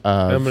bunch of...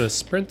 I'm going to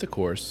sprint the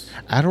course.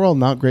 Adderall,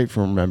 not great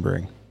for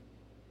remembering.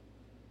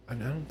 I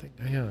don't think...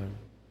 Yeah, I'm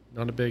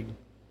not a big...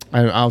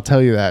 I'll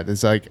tell you that.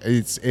 It's like...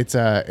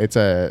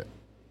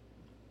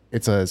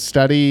 It's a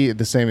study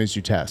the same as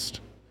you test.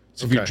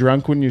 So if you're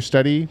drunk when you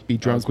study, be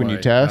drunk when you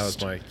test.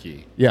 That was my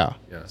key. Yeah.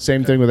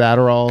 Same thing with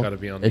Adderall. Gotta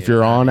be on if the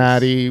you're on Addies.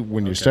 Addy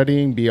when you're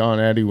studying, be on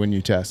Addy when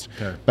you test.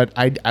 Okay. But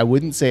I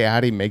wouldn't say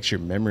Addy makes your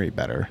memory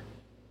better.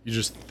 You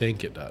just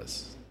think it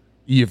does.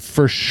 You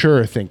for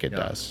sure think it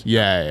does.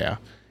 Yeah.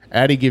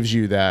 Addy gives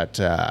you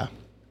that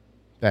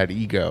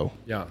ego.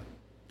 Yeah.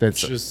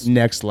 That's just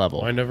next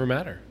level. Why never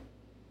matter?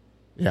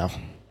 Yeah.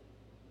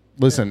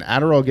 Listen,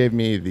 Adderall gave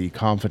me the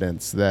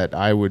confidence that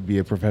I would be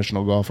a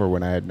professional golfer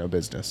when I had no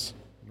business.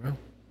 Well.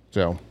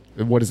 So,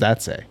 what does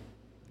that say?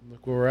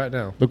 Look where we're at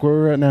now. Look where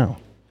we're at now.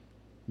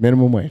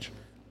 Minimum wage.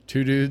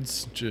 Two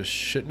dudes just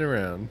shitting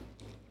around.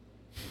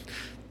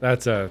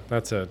 That's a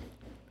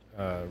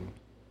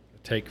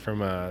take from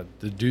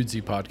the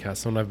Dudesy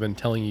podcast, one I've been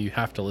telling you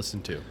have to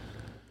listen to.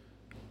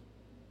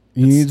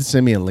 You need to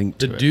send me a link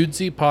to the it.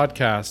 Dudesy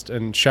podcast,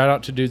 and shout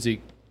out to Dudesy.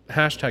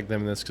 Hashtag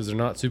them in this because they're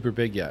not super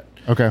big yet.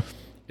 Okay.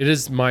 It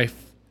is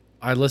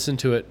I listened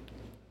to it.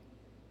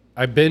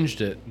 I binged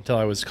it until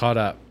I was caught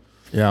up.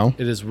 Yeah.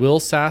 It is Will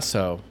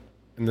Sasso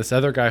and this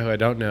other guy who I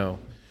don't know,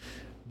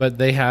 but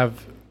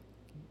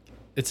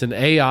it's an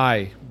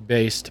AI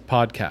based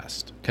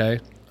podcast. Okay.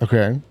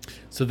 Okay.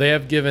 So they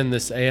have given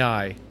this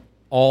AI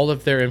all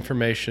of their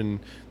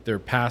information, their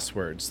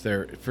passwords,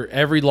 for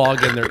every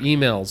login, their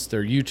emails,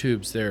 their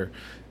YouTubes, their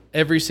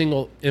every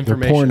single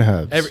information,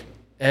 Pornhubs.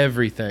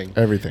 everything.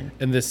 Everything.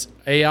 And this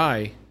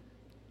AI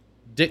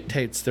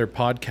dictates their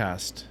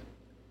podcast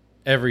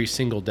every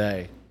single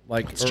day.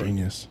 That's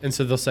genius. And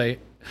so they'll say,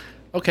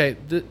 okay,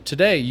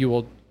 today you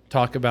will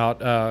talk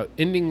about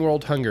ending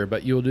world hunger,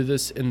 but you will do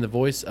this in the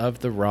voice of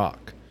The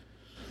Rock.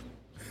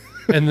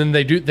 And then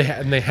they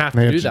have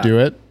to do that. Do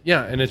it?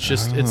 Yeah, and it's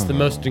just it's the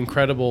most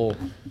incredible.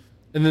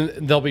 And then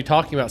they'll be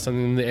talking about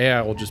something, and the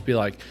AI will just be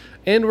like,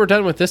 "And we're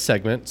done with this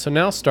segment, so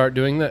now start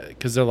doing that,"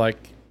 because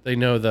they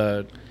know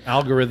the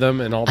algorithm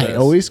and all this. I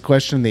always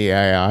question the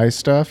AI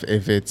stuff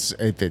if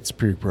it's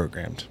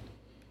pre-programmed.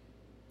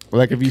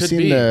 Like, have you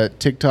seen the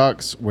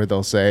TikToks where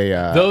they'll say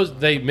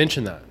they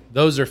mention that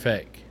those are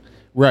fake,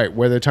 right?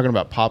 Where they're talking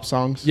about pop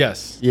songs.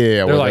 Yes.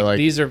 Yeah. They're like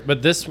these are,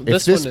 but this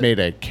one made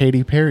a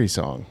Katy Perry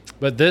song.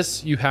 But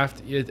this you have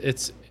to.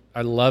 It's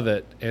I love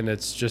it, and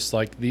it's just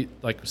like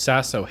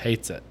Sasso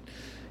hates it.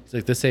 He's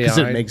like, this AI because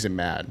it makes him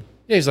mad.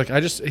 Yeah, he's like I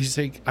just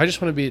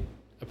want to be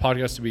a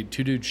podcast to be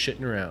two dudes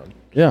shitting around.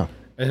 Yeah.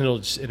 And it'll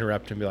just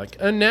interrupt and be like,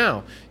 and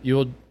now you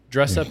will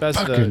dress up as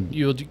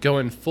you will go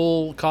in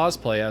full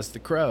cosplay as the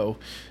Crow,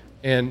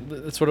 and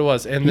that's what it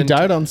was. And he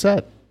died on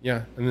set.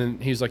 Yeah, and then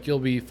he's like, you'll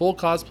be full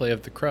cosplay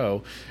of the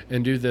Crow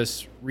and do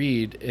this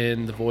read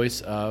in the voice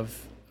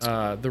of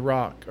The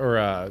Rock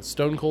or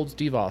Stone Cold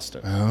Steve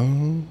Austin.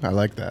 Oh, I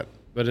like that.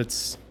 But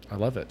I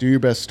love it. Do your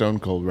best Stone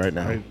Cold right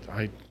now.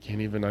 I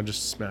can't even. I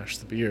just smashed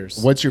the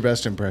beers. What's your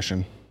best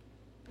impression?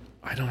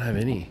 I don't have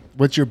any.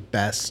 What's your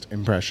best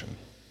impression?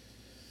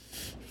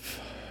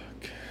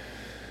 Fuck.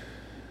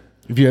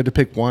 If you had to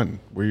pick one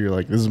where you're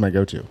like, this is my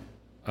go-to.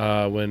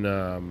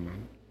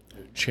 When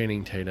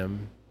Channing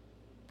Tatum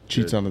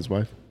cheats on his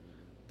wife.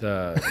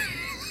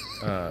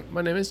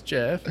 My name is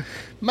Jeff.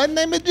 My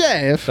name is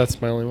Jeff.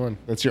 That's my only one.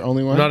 That's your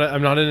only one?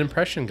 I'm not an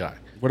impression guy.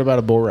 What about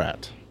a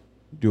Borat?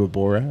 Do a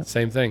Borat?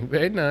 Same thing.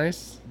 Very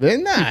nice.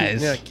 Very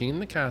nice. Yeah, King in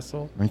the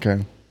Castle.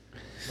 Okay.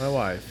 My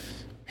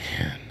wife.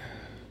 Man.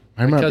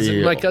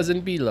 My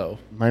cousin Bilo.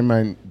 Mine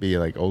might be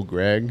like old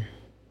Greg.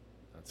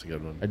 That's a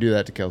good one. I do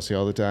that to Kelsey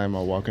all the time.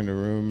 I'll walk in the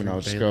room and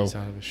I'll just go, out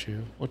of a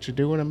shoe. What you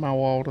doing in my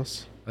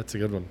waters? That's a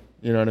good one.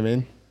 You know what I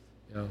mean?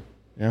 Yeah.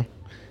 Yeah.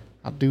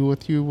 I'll do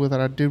with you what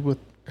I did with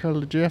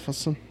Curly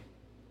Jefferson.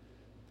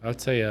 I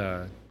would say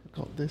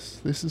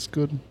this is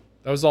good.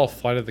 That was all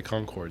Flight of the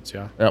Conchords,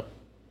 yeah? Yep.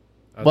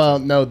 Well,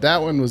 no,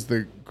 that one was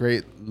the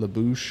Great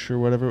LaBouche or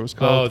whatever it was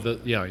called. Oh,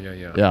 yeah.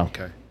 Yeah.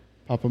 Okay.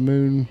 Papa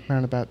Moon,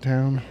 Roundabout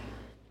Town.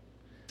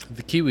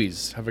 The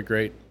Kiwis have a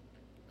great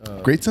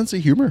sense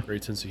of humor.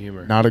 Great sense of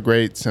humor. Not a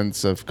great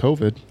sense of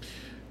COVID.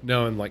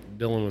 No, and like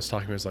Dylan was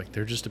talking, he was like,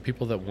 they're just the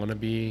people that want to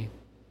be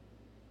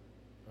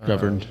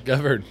governed.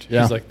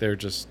 Yeah. He's like, they're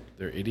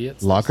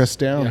idiots. Lock us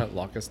down. Yeah,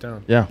 lock us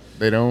down. Yeah.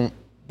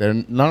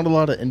 There's not a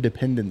lot of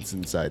independence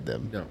inside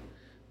them. No.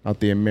 Not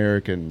the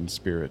American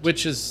spirit.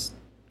 Which is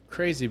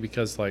crazy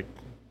because like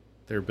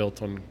they're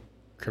built on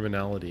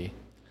criminality.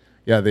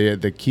 Yeah, the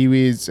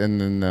Kiwis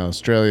and then the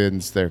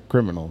Australians, they're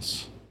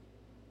criminals.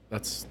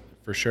 That's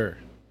for sure.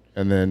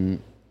 And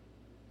then,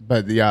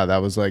 but yeah, that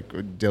was like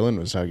Dylan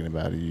was talking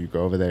about it. You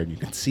go over there and you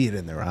can see it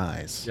in their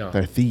eyes. Yeah.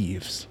 They're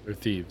thieves. They're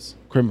thieves.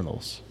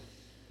 Criminals.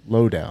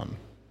 Low down.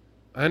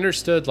 I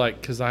understood, like,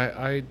 because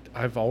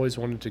I've always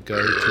wanted to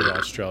go to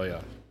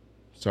Australia.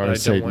 Sorry, but I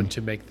Satan. don't want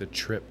to make the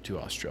trip to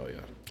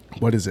Australia.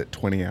 What is it,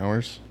 20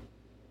 hours?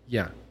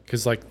 Yeah,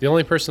 because like the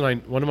only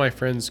person one of my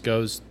friends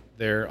goes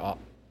there,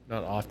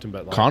 not often,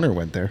 but like, Connor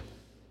went there.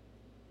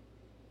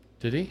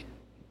 Did he?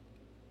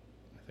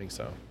 I think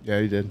so. Yeah,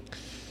 he did.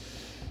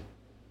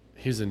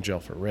 He was in jail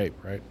for rape,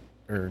 right?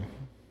 Or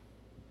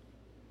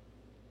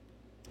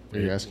Are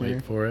you asking me?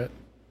 Wait for it.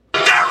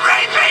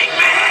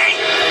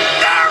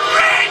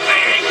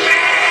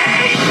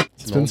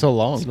 It's been so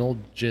long. It's an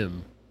old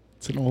gym.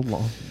 It's an old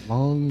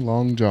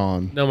long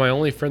John. No, my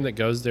only friend that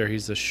goes there,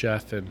 he's a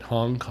chef in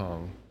Hong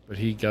Kong, but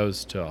he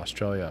goes to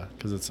Australia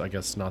because it's, I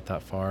guess, not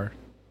that far,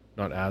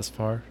 not as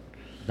far.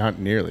 Not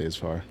nearly as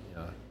far.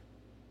 Yeah,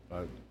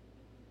 but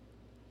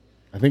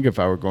I think if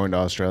I were going to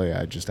Australia,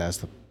 I'd just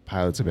ask the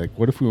pilots to be like,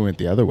 what if we went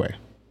the other way?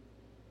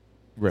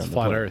 it's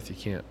flat Earth. You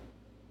can't.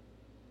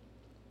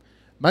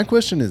 My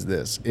question is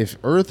this. If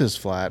Earth is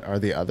flat, are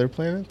the other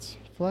planets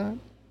flat?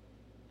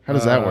 How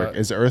does that work?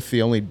 Is Earth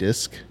the only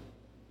disk?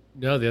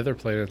 No, the other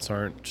planets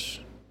aren't.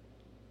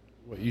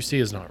 What you see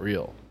is not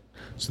real.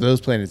 So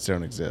those planets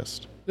don't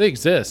exist. They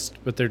exist,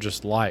 but they're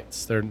just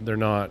lights. They're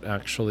not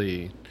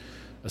actually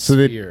a So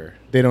sphere.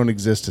 they don't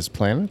exist as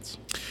planets?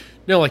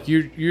 No, like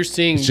you're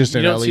seeing. It's just you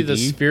an don't see the LED?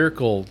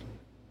 spherical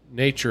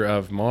nature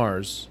of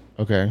Mars.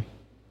 Okay.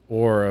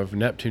 Or of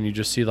Neptune. You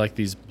just see like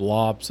these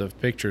blobs of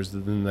pictures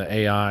that then the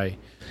AI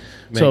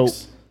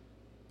makes.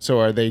 So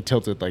are they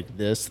tilted like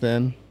this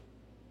then?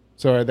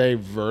 So are they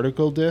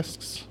vertical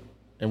disks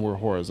and we're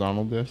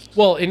horizontal disks?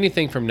 Well,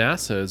 anything from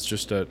NASA is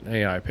just an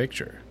AI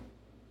picture.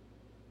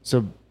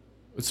 So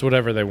it's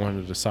whatever they want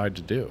to decide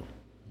to do.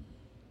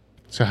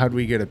 So how do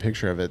we get a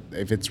picture of it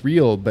if it's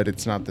real but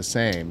it's not the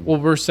same? Well,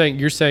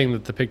 you're saying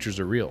that the pictures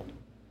are real.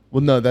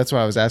 Well, no, that's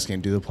why I was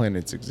asking. Do the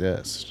planets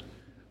exist?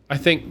 I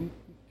think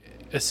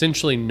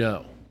essentially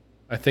no.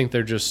 I think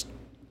they're just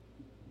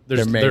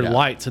they're made up.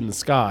 lights in the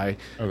sky,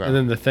 Okay. and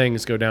then the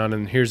things go down,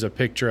 and here's a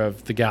picture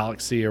of the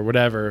galaxy or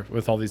whatever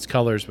with all these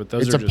colors. But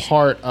those It's are a just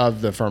part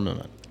of the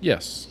firmament.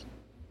 yes.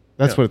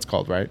 That's Yeah. what it's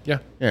called, right? Yeah.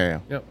 Yeah.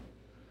 Yep.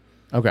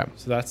 Okay.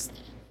 So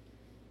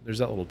there's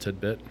that little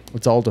tidbit.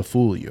 It's all to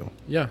fool you.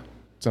 Yeah.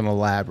 It's an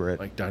elaborate.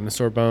 Like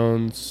dinosaur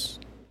bones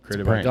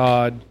created a by prank.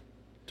 God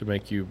to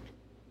make you,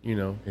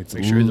 It's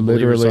make sure who the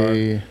believers are.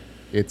 literally,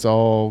 it's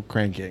all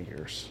crank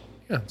yankers.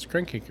 Yeah, it's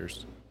crank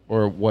kickers.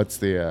 Or what's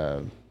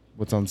the,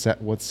 what's on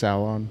set? What's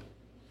Sal on?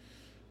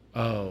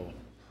 Oh,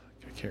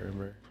 I can't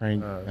remember.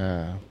 Prank.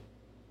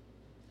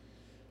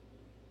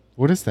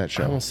 What is that I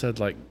show? almost said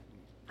like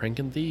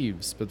Prankin'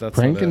 Thieves, but that's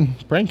not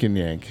it. Prankin'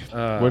 Yank.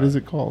 What is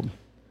it called?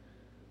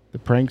 The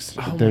pranks.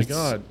 Oh my there's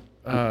God.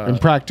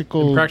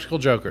 Impractical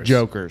Jokers.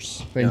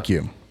 Jokers. Thank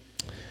you.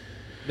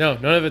 No,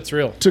 none of it's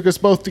real. Took us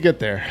both to get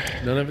there.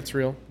 None of it's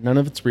real. None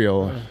of it's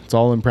real. It's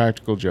all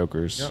impractical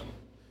jokers. Yep.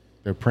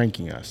 They're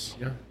pranking us.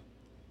 Yeah.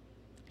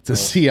 It's a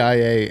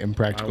CIA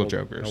impractical I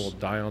jokers. will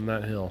die on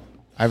that hill.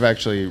 I've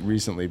actually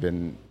recently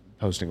been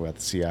posting about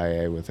the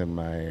CIA within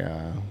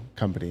my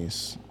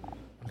companies.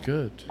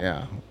 Good.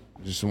 Yeah.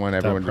 Just want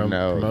everyone to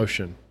know.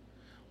 Promotion.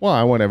 Well,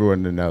 I want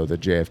everyone to know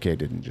that JFK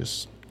didn't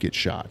just get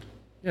shot.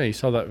 Yeah, you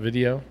saw that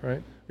video,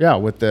 right? Yeah,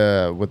 with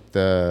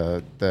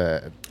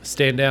the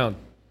stand down.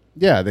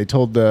 Yeah, they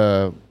told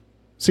the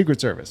Secret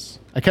Service.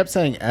 I kept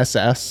saying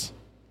SS,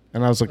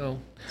 and I was like, No,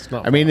 it's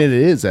not. I mean, it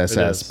is SS,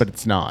 It is. but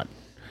it's not.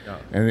 Yeah.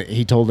 And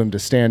he told him to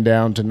stand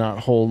down, to not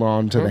hold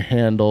on to the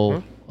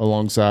handle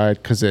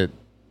alongside, because it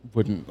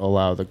wouldn't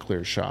allow the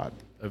clear shot.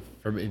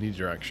 From any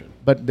direction.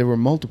 But there were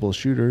multiple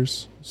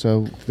shooters,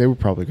 so they were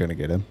probably going to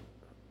get him.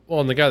 Well,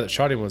 and the guy that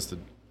shot him was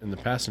in the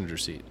passenger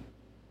seat.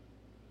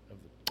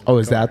 Oh,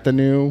 is that the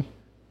new?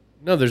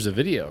 No, there's a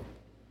video.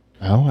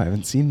 Oh, I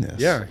haven't seen this.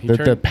 Yeah, he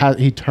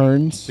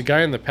turns. The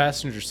guy in the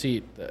passenger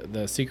seat,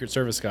 the Secret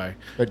Service guy.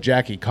 But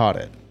Jackie caught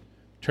it.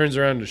 Turns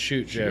around to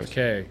shoot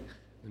JFK,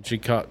 and she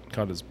caught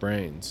his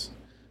brains.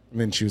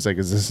 And then she was like,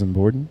 "Is this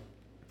important?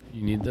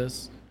 You need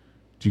this?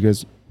 Do you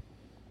guys?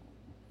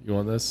 You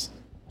want this?"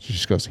 She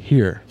just goes,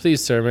 "Here."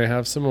 Please, sir, may I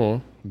have some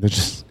more?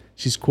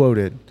 She's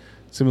quoted,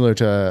 similar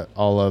to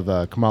all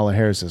of Kamala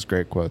Harris's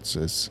great quotes,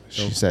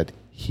 she said,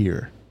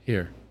 "Here.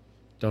 Here.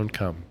 Don't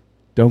come.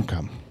 Don't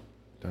come.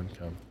 Don't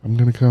come. I'm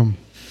going to come."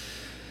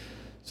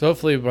 So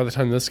hopefully by the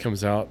time this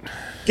comes out...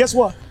 Guess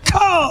what?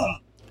 Come!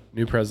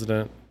 New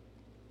president.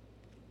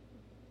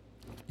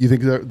 You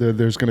think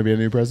there's going to be a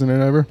new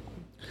president ever?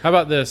 How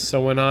about this?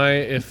 So when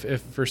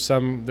if for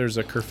some there's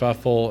a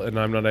kerfuffle and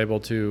I'm not able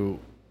to...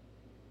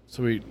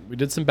 So we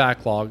did some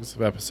backlogs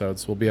of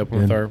episodes. We'll be open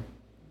with our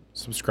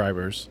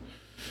subscribers.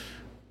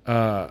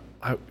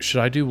 Should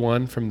I do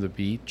one from the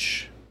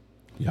beach?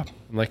 Yeah.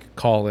 And like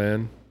call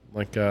in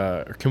Like,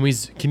 or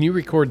can you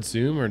record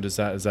Zoom, or is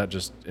that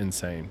just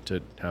insane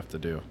to have to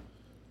do?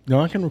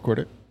 No, I can record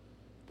it.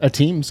 I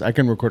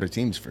can record a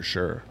Teams for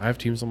sure. I have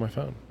Teams on my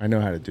phone. I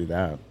know how to do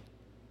that.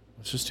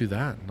 Let's just do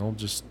that, and I'll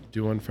just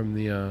do one from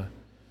the.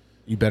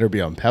 You better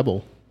be on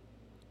Pebble.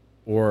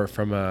 Or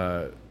from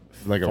a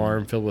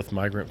farm filled with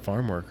migrant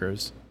farm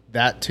workers.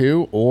 That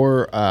too,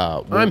 or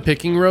I'm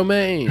picking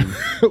romaine.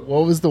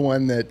 What was the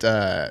one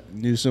that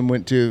Newsom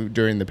went to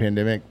during the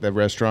pandemic? The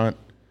restaurant,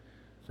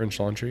 French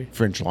Laundry.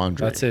 French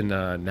Laundry. That's in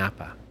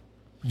Napa.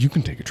 You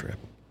can take a trip.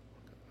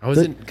 I was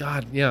in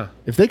yeah.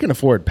 If they can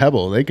afford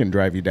Pebble, they can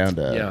drive you down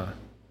to yeah.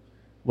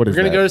 What is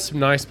We're gonna that? go to some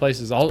nice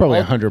places. Probably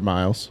 100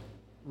 miles.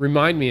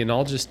 Remind me, and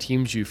I'll just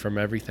Teams you from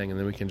everything, and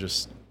then we can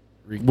just.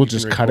 We'll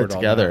just cut it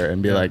together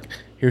and be like,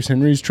 "Here's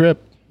Henry's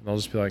trip." And I'll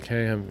just be like,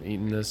 "Hey, I'm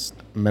eating this."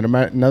 Met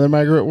another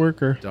migrant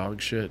worker.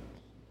 Dog shit.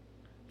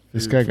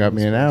 This guy got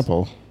me an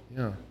apple.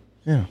 Yeah.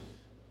 Yeah.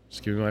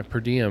 Just give me my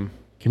per diem.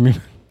 Give me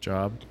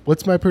job.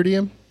 What's my per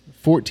diem?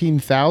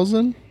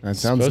 14,000. That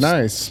sounds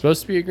nice.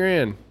 Supposed to be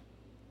 $1,000.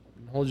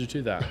 I'll hold you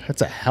to that.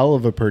 That's a hell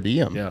of a per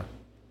diem. Yeah.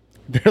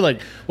 They're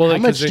like, well, how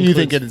much do you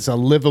think it's a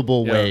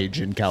livable wage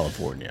in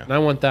California? And I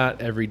want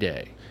that every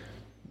day.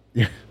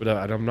 Yeah. But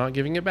I'm not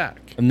giving it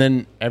back. And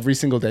then every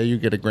single day you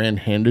get $1,000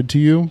 handed to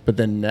you, but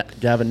then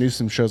Gavin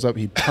Newsom shows up,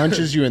 he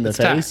punches you in the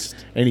face,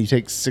 and he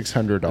takes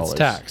 $600. It's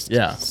taxed.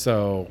 Yeah.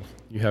 So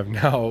you have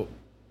now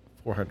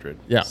 $400.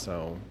 Yeah.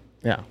 So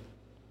yeah.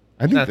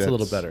 I think that's a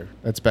little better.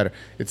 That's better.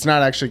 It's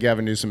not actually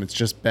Gavin Newsom, it's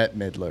just Bette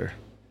Midler.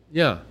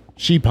 Yeah.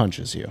 She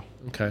punches you.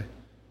 Okay.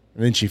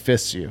 And then she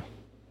fists you.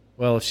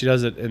 Well, if she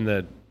does it in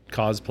the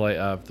cosplay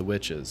of the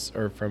witches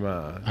or from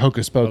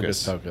Hocus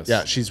Pocus. Hocus Pocus.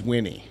 Yeah, she's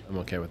Winnie. I'm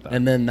okay with that.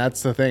 And then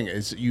that's the thing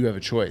is you have a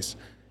choice.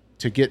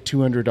 To get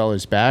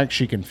 $200 back,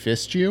 she can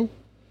fist you,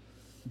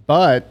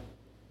 but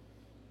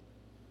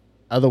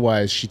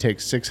otherwise she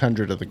takes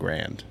 $600 of the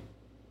 $1,000.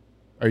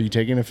 Are you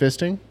taking a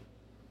fisting?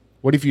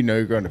 What if you know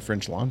you're going to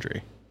French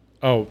Laundry?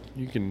 Oh,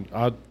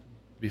 I'll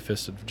be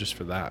fisted just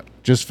for that.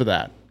 Just for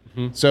that.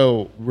 Mm-hmm.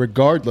 So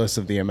regardless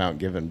of the amount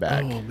given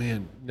back. Oh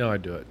man, no,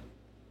 I'd do it.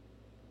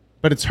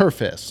 But it's her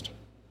fist.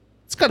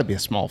 It's got to be a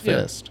small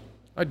fist.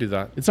 I'd do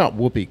that. It's not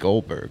Whoopi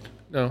Goldberg.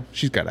 No.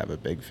 She's got to have a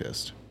big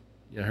fist.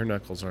 Yeah, her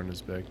knuckles aren't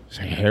as big. It's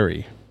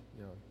hairy.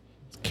 Yeah.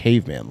 It's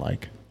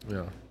caveman-like.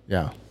 Yeah.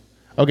 Yeah.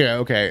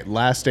 Okay.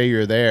 Last day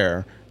you're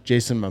there,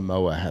 Jason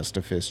Momoa has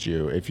to fist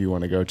you if you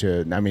want to go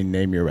to,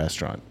 name your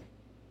restaurant.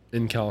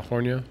 In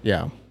California?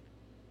 Yeah.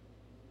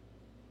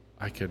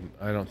 I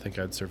don't think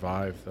I'd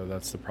survive, though.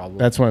 That's the problem.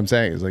 That's what I'm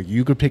saying. Is like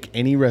you could pick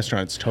any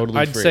restaurant. It's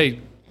totally free. I'd say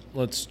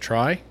let's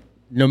try.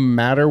 No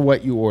matter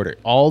what you order,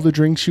 all the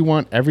drinks you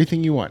want,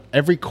 everything you want,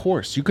 every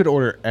course, you could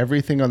order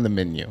everything on the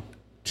menu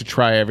to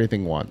try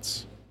everything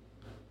once.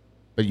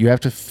 But you have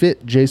to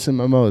fit Jason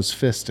Momoa's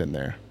fist in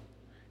there.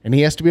 And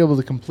he has to be able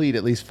to complete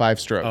at least 5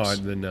 strokes. Oh,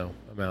 then no.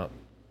 I'm out.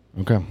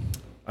 Okay.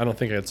 I don't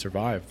think I'd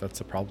survive. That's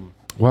the problem.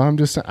 Well,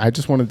 I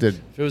just wanted to...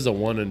 If it was a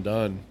one and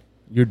done...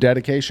 Your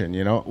dedication,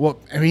 you know? Well,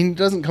 it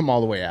doesn't come all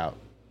the way out.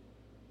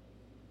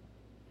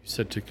 You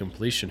said to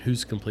completion.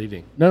 Who's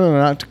completing? No,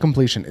 not to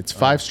completion. It's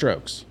 5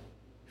 strokes.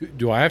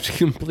 Do I have to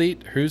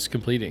complete? Who's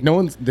completing?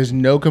 There's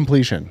no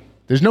completion.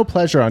 There's no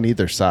pleasure on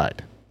either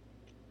side.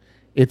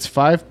 It's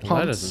 5 pumps. Well,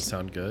 that doesn't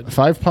sound good.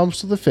 5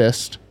 pumps to the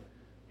fist.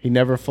 He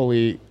never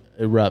fully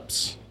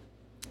erupts.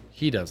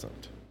 He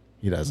doesn't.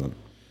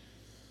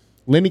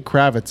 Lenny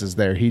Kravitz is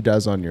there. He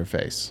does on your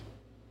face.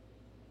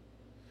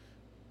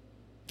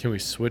 Can we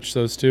switch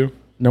those two?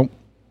 Nope.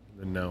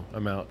 Then no,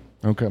 I'm out.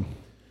 Okay.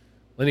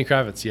 Lenny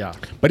Kravitz, yeah.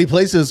 But he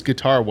plays his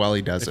guitar while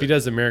he does it. If he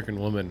does American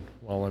Woman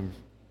while I'm...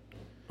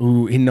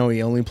 Ooh, he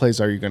only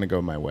plays Are You Gonna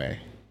Go My Way?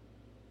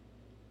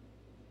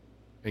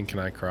 And Can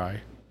I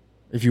Cry?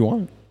 If you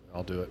want.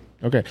 I'll do it.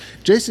 Okay.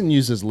 Jason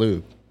uses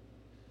lube.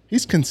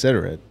 He's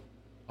considerate.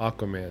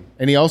 Aquaman.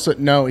 And he also...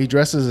 No, he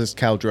dresses as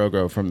Khal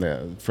Drogo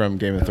from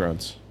Game of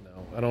Thrones.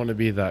 No, I don't want to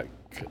be that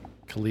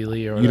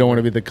Khaleesi or whatever. You don't want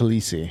to be the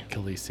Khaleesi.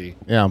 Khaleesi.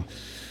 Yeah.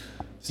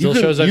 Still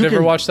shows I've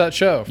never watched that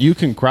show. You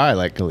can cry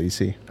like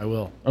Khaleesi. I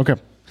will. Okay.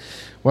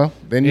 Well,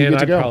 then you get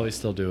to go. I'd probably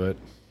still do it.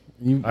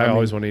 I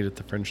always want to eat at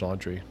the French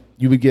Laundry.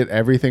 You would get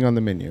everything on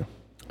the menu.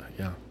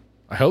 Yeah.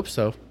 I hope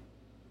so.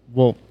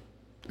 Well,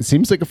 it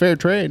seems like a fair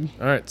trade.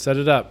 All right, set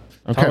it up.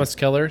 Okay. Thomas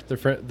Keller,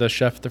 the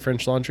chef at the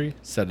French Laundry,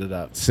 set it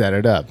up. Set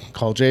it up.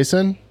 Call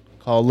Jason.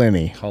 Call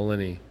Lenny. Call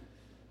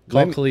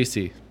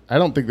Khaleesi. I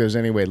don't think there's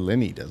any way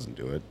Lenny doesn't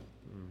do it.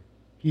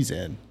 He's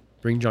in.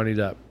 Bring Johnny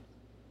Depp.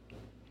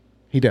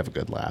 He'd have a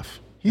good laugh.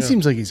 He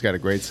seems like he's got a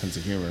great sense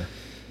of humor.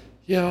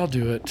 Yeah, I'll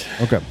do it.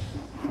 Okay.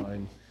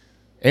 Fine.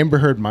 Amber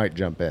Heard might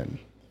jump in.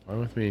 Fine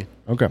with me.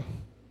 Okay.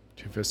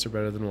 2 fists are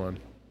better than 1.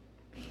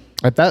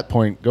 At that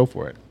point, go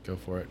for it. Go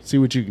for it. See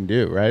what you can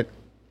do, right?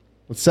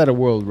 Let's set a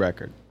world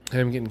record.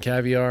 I'm getting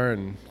caviar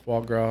and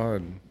foie gras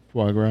and...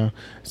 Foie gras.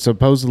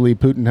 Supposedly,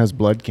 Putin has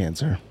blood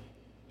cancer.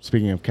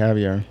 Speaking of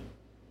caviar.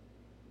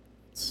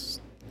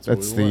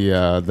 That's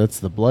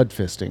the blood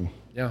fisting.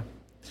 Yeah.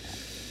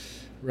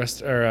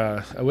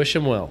 I wish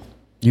him well.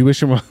 You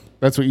wish him well?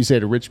 That's what you say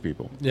to rich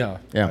people. Yeah.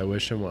 Yeah. I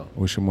wish him well.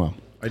 Wish him well.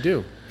 I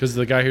do. Because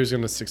the guy who's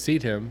going to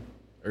succeed him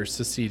is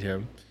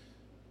going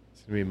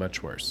to be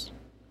much worse.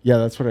 Yeah,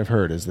 that's what I've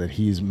heard, is that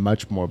he's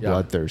much more Yeah.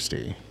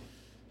 bloodthirsty.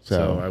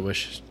 So I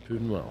wish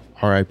Putin well.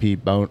 R.I.P.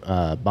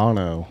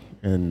 Bono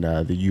in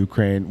the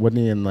Ukraine. Wasn't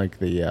he in like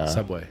the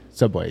Subway?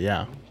 Subway,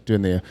 yeah.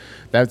 Doing the.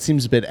 That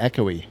seems a bit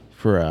echoey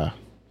for a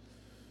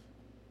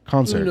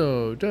concert.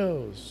 Uno,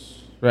 dos.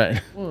 Right.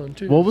 1,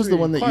 2, What was the 3,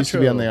 one that used to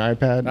be on the quattro.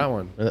 iPad? That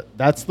one.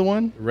 That's the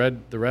one?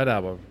 The red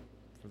album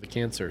for the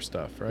cancer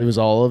stuff, right? It was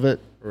all of it?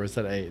 Or was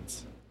that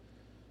AIDS?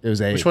 It was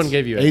AIDS. Which one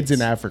gave you AIDS AIDS?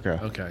 in Africa.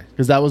 Okay.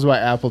 Because that was why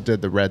Apple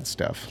did the red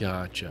stuff.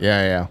 Gotcha.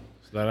 Yeah.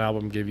 So that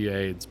album gave you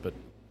AIDS, but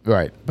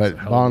Right. But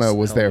hell of Bono a-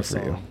 was hell there of a for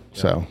you. song. Yeah.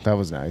 So that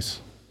was nice.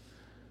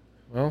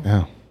 well,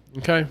 Yeah.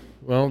 okay.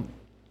 Well,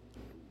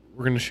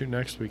 we're gonna shoot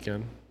next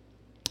weekend.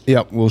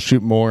 Yep. We'll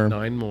shoot more.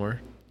 9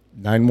 more.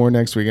 9 more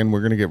next weekend.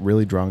 We're going to get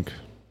really drunk.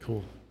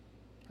 Cool.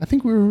 I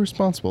think we were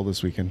responsible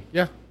this weekend.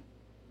 Yeah.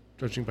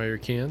 Judging by your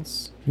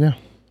cans. Yeah.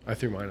 I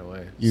threw mine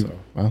away.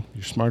 Well,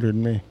 you're smarter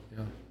than me.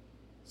 Yeah.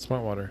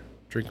 Smart water.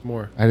 Drink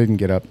more. I didn't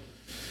get up.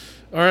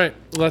 All right.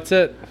 Well, that's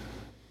it.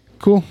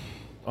 Cool.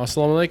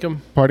 Assalamu alaikum.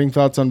 Parting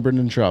thoughts on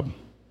Brendan Schaub.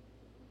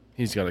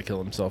 He's got to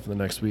kill himself in the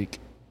next week.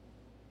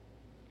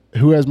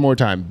 Who has more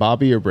time,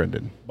 Bobby or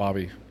Brendan?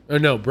 Bobby. Oh,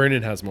 no,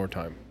 Brendan has more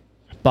time.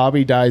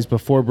 Bobby dies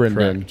before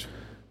Brendan. Correct.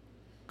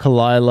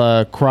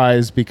 Kalila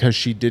cries because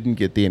she didn't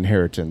get the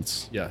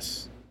inheritance.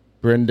 Yes.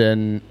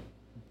 Brendan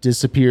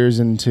disappears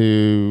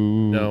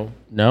into...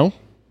 No?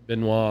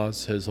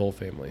 Benoit's his whole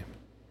family.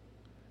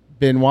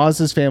 Benoit's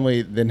his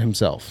family, then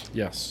himself.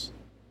 Yes.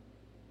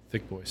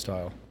 Thick boy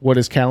style. What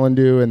does Callan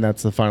do? And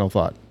that's the final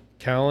thought.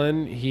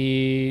 Callan,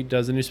 he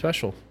does a new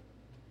special.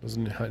 Does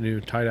a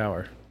new tight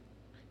hour.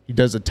 He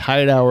does a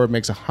tight hour,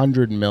 makes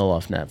 $100 million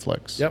off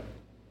Netflix. Yep.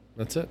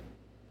 That's it.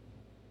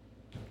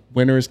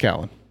 Winner is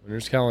Callan.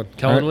 Winner's Callan.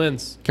 Callan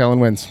wins. Callan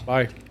wins.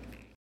 Bye.